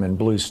problem in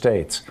blue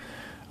states.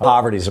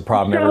 Poverty is a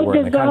problem everywhere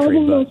in the country.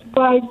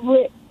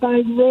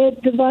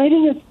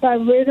 Dividing us by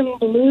red and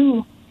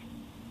blue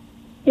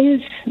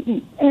is,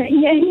 and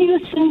you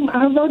assume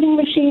our voting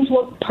machines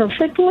work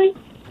perfectly?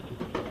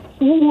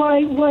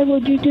 Why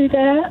would you do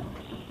that?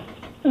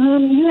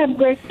 You have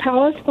Greg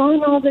Palast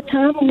on all the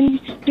time, and you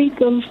speak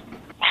of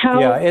how...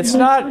 Yeah, it's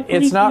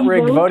not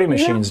rigged voting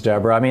machines,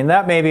 Deborah. I mean,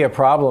 that may be a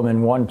problem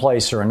in one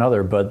place or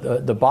another,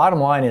 but the bottom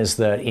line is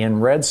that in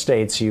red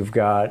states, you've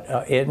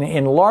got,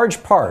 in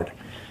large part,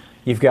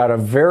 you've got a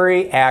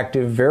very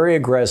active, very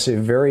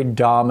aggressive, very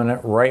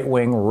dominant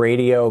right-wing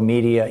radio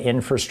media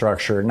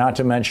infrastructure, not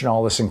to mention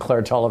all the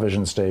Sinclair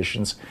television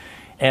stations.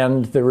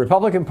 And the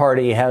Republican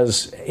Party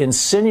has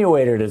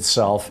insinuated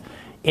itself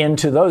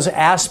into those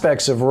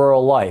aspects of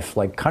rural life,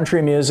 like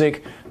country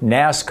music,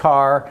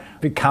 NASCAR,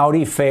 the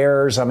county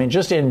fairs, I mean,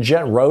 just in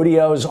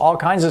rodeos, all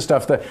kinds of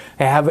stuff that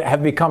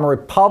have become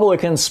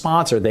Republican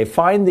sponsored. They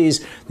find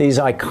these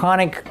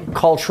iconic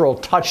cultural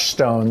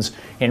touchstones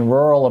in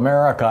rural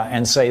America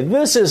and say,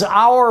 this is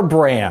our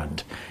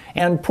brand.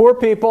 And poor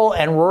people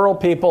and rural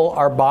people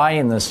are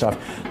buying this stuff.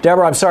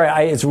 Deborah, I'm sorry,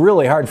 it's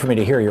really hard for me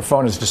to hear. Your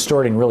phone is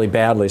distorting really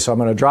badly, so I'm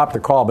going to drop the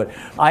call. But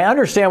I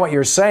understand what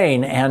you're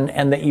saying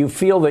and that you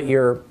feel that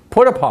you're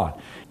put upon.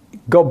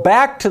 Go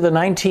back to the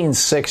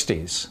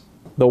 1960s.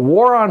 The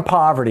war on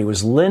poverty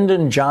was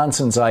Lyndon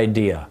Johnson's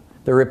idea.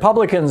 The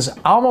Republicans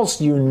almost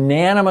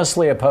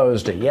unanimously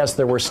opposed it. Yes,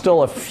 there were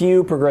still a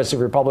few progressive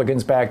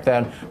Republicans back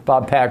then.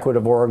 Bob Packwood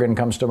of Oregon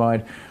comes to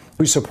mind,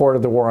 who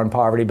supported the war on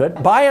poverty.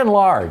 But by and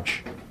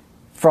large,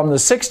 from the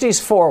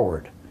 60s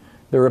forward,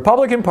 the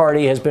Republican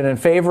Party has been in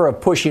favor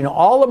of pushing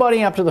all the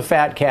money up to the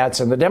fat cats,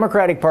 and the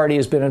Democratic Party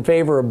has been in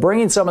favor of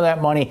bringing some of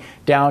that money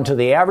down to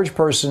the average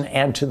person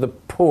and to the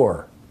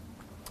poor.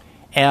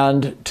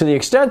 And to the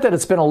extent that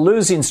it's been a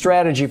losing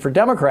strategy for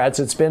Democrats,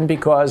 it's been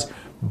because,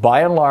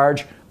 by and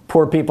large,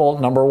 poor people,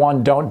 number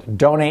one, don't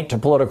donate to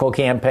political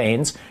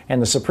campaigns, and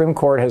the Supreme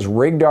Court has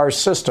rigged our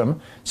system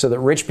so that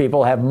rich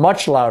people have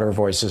much louder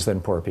voices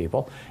than poor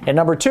people. And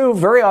number two,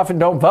 very often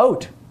don't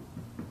vote.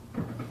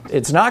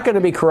 It's not going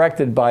to be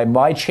corrected by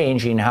my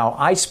changing how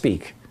I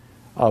speak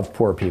of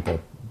poor people.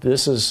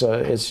 This is,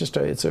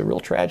 it's a real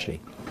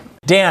tragedy.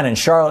 Dan in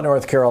Charlotte,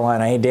 North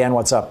Carolina. Hey, Dan,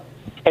 what's up?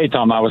 Hey,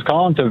 Tom, I was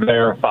calling to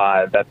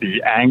verify that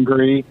the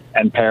angry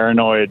and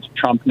paranoid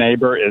Trump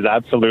neighbor is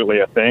absolutely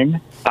a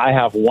thing. I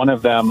have one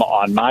of them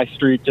on my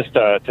street. Just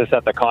to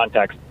set the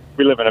context,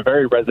 we live in a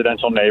very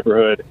residential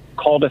neighborhood,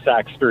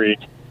 cul-de-sac street.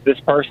 This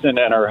person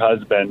and her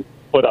husband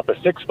put up a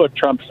 6-foot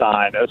Trump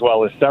sign as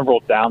well as several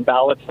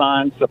down-ballot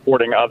signs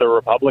supporting other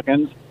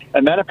Republicans,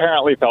 and then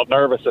apparently felt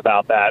nervous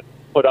about that,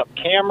 put up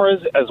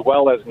cameras as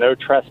well as no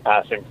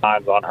trespassing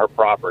signs on her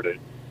property.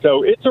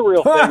 So it's a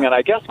real thing, and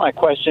I guess my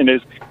question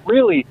is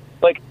really,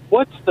 like,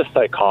 what's the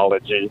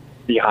psychology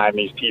behind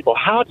these people?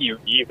 How do you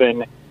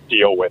even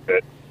deal with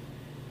it?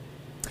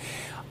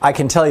 I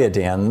can tell you,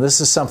 Dan, this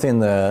is something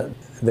the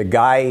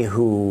guy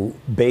who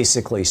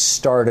basically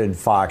started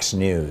Fox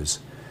News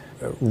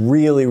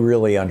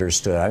really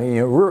understood. I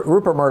mean,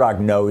 Rupert Murdoch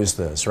knows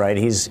this, right?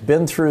 He's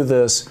been through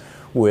this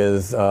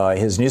with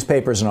his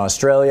newspapers in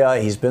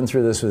Australia. He's been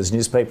through this with his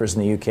newspapers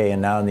in the UK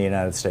and now in the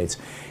United States.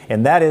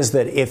 And that is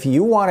that if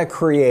you want to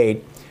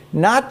create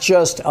not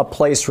just a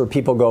place where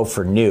people go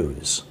for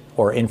news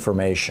or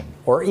information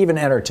or even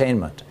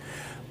entertainment,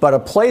 but a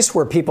place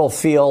where people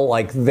feel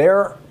like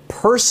their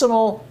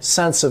personal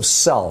sense of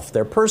self,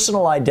 their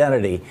personal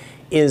identity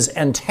is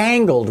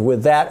entangled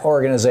with that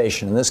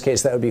organization. In this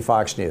case, that would be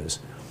Fox News.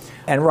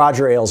 And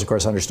Roger Ailes, of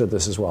course, understood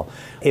this as well.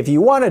 If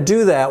you want to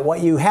do that,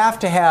 what you have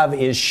to have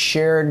is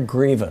shared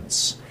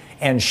grievance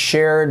and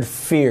shared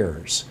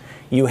fears.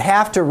 You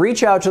have to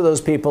reach out to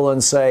those people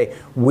and say,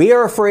 we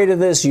are afraid of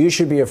this, you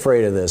should be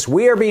afraid of this.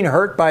 We are being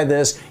hurt by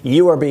this,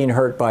 you are being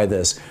hurt by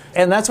this.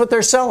 And that's what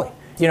they're selling.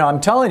 You know,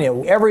 I'm telling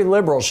you, every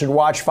liberal should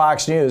watch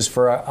Fox News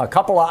for a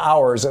couple of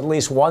hours, at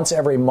least once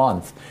every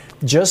month,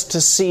 just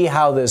to see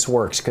how this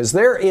works, because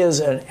there is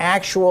an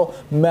actual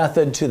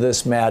method to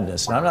this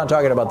madness. And I'm not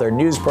talking about their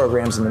news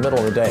programs in the middle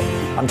of the day.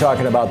 I'm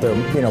talking about their,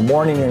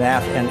 morning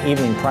and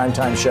evening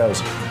primetime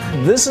shows.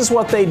 This is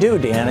what they do,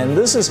 Dan, and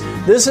this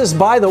is,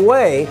 by the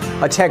way,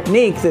 a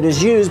technique that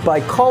is used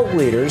by cult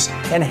leaders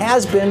and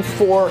has been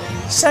for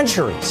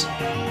centuries.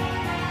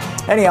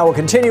 Anyhow, we'll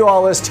continue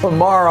all this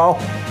tomorrow.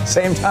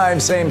 Same time,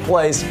 same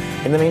place.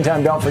 In the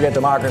meantime, don't forget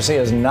democracy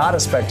is not a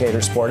spectator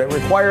sport. It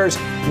requires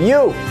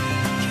you.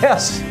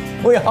 Yes,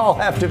 we all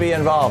have to be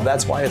involved.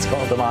 That's why it's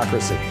called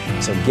democracy.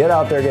 So get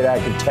out there, get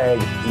active,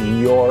 tag,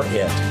 you're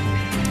it.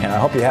 And I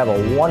hope you have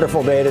a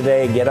wonderful day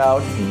today. Get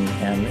out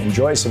and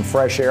enjoy some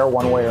fresh air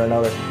one way or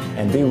another,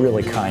 and be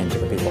really kind to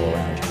the people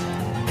around you.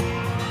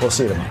 We'll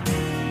see you tomorrow.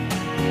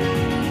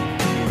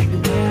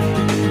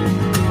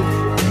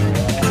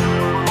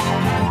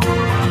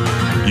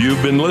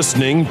 You've been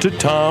listening to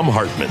Thom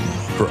Hartmann.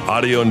 For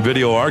audio and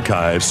video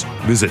archives,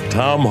 visit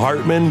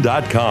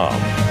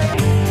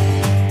thomhartmann.com.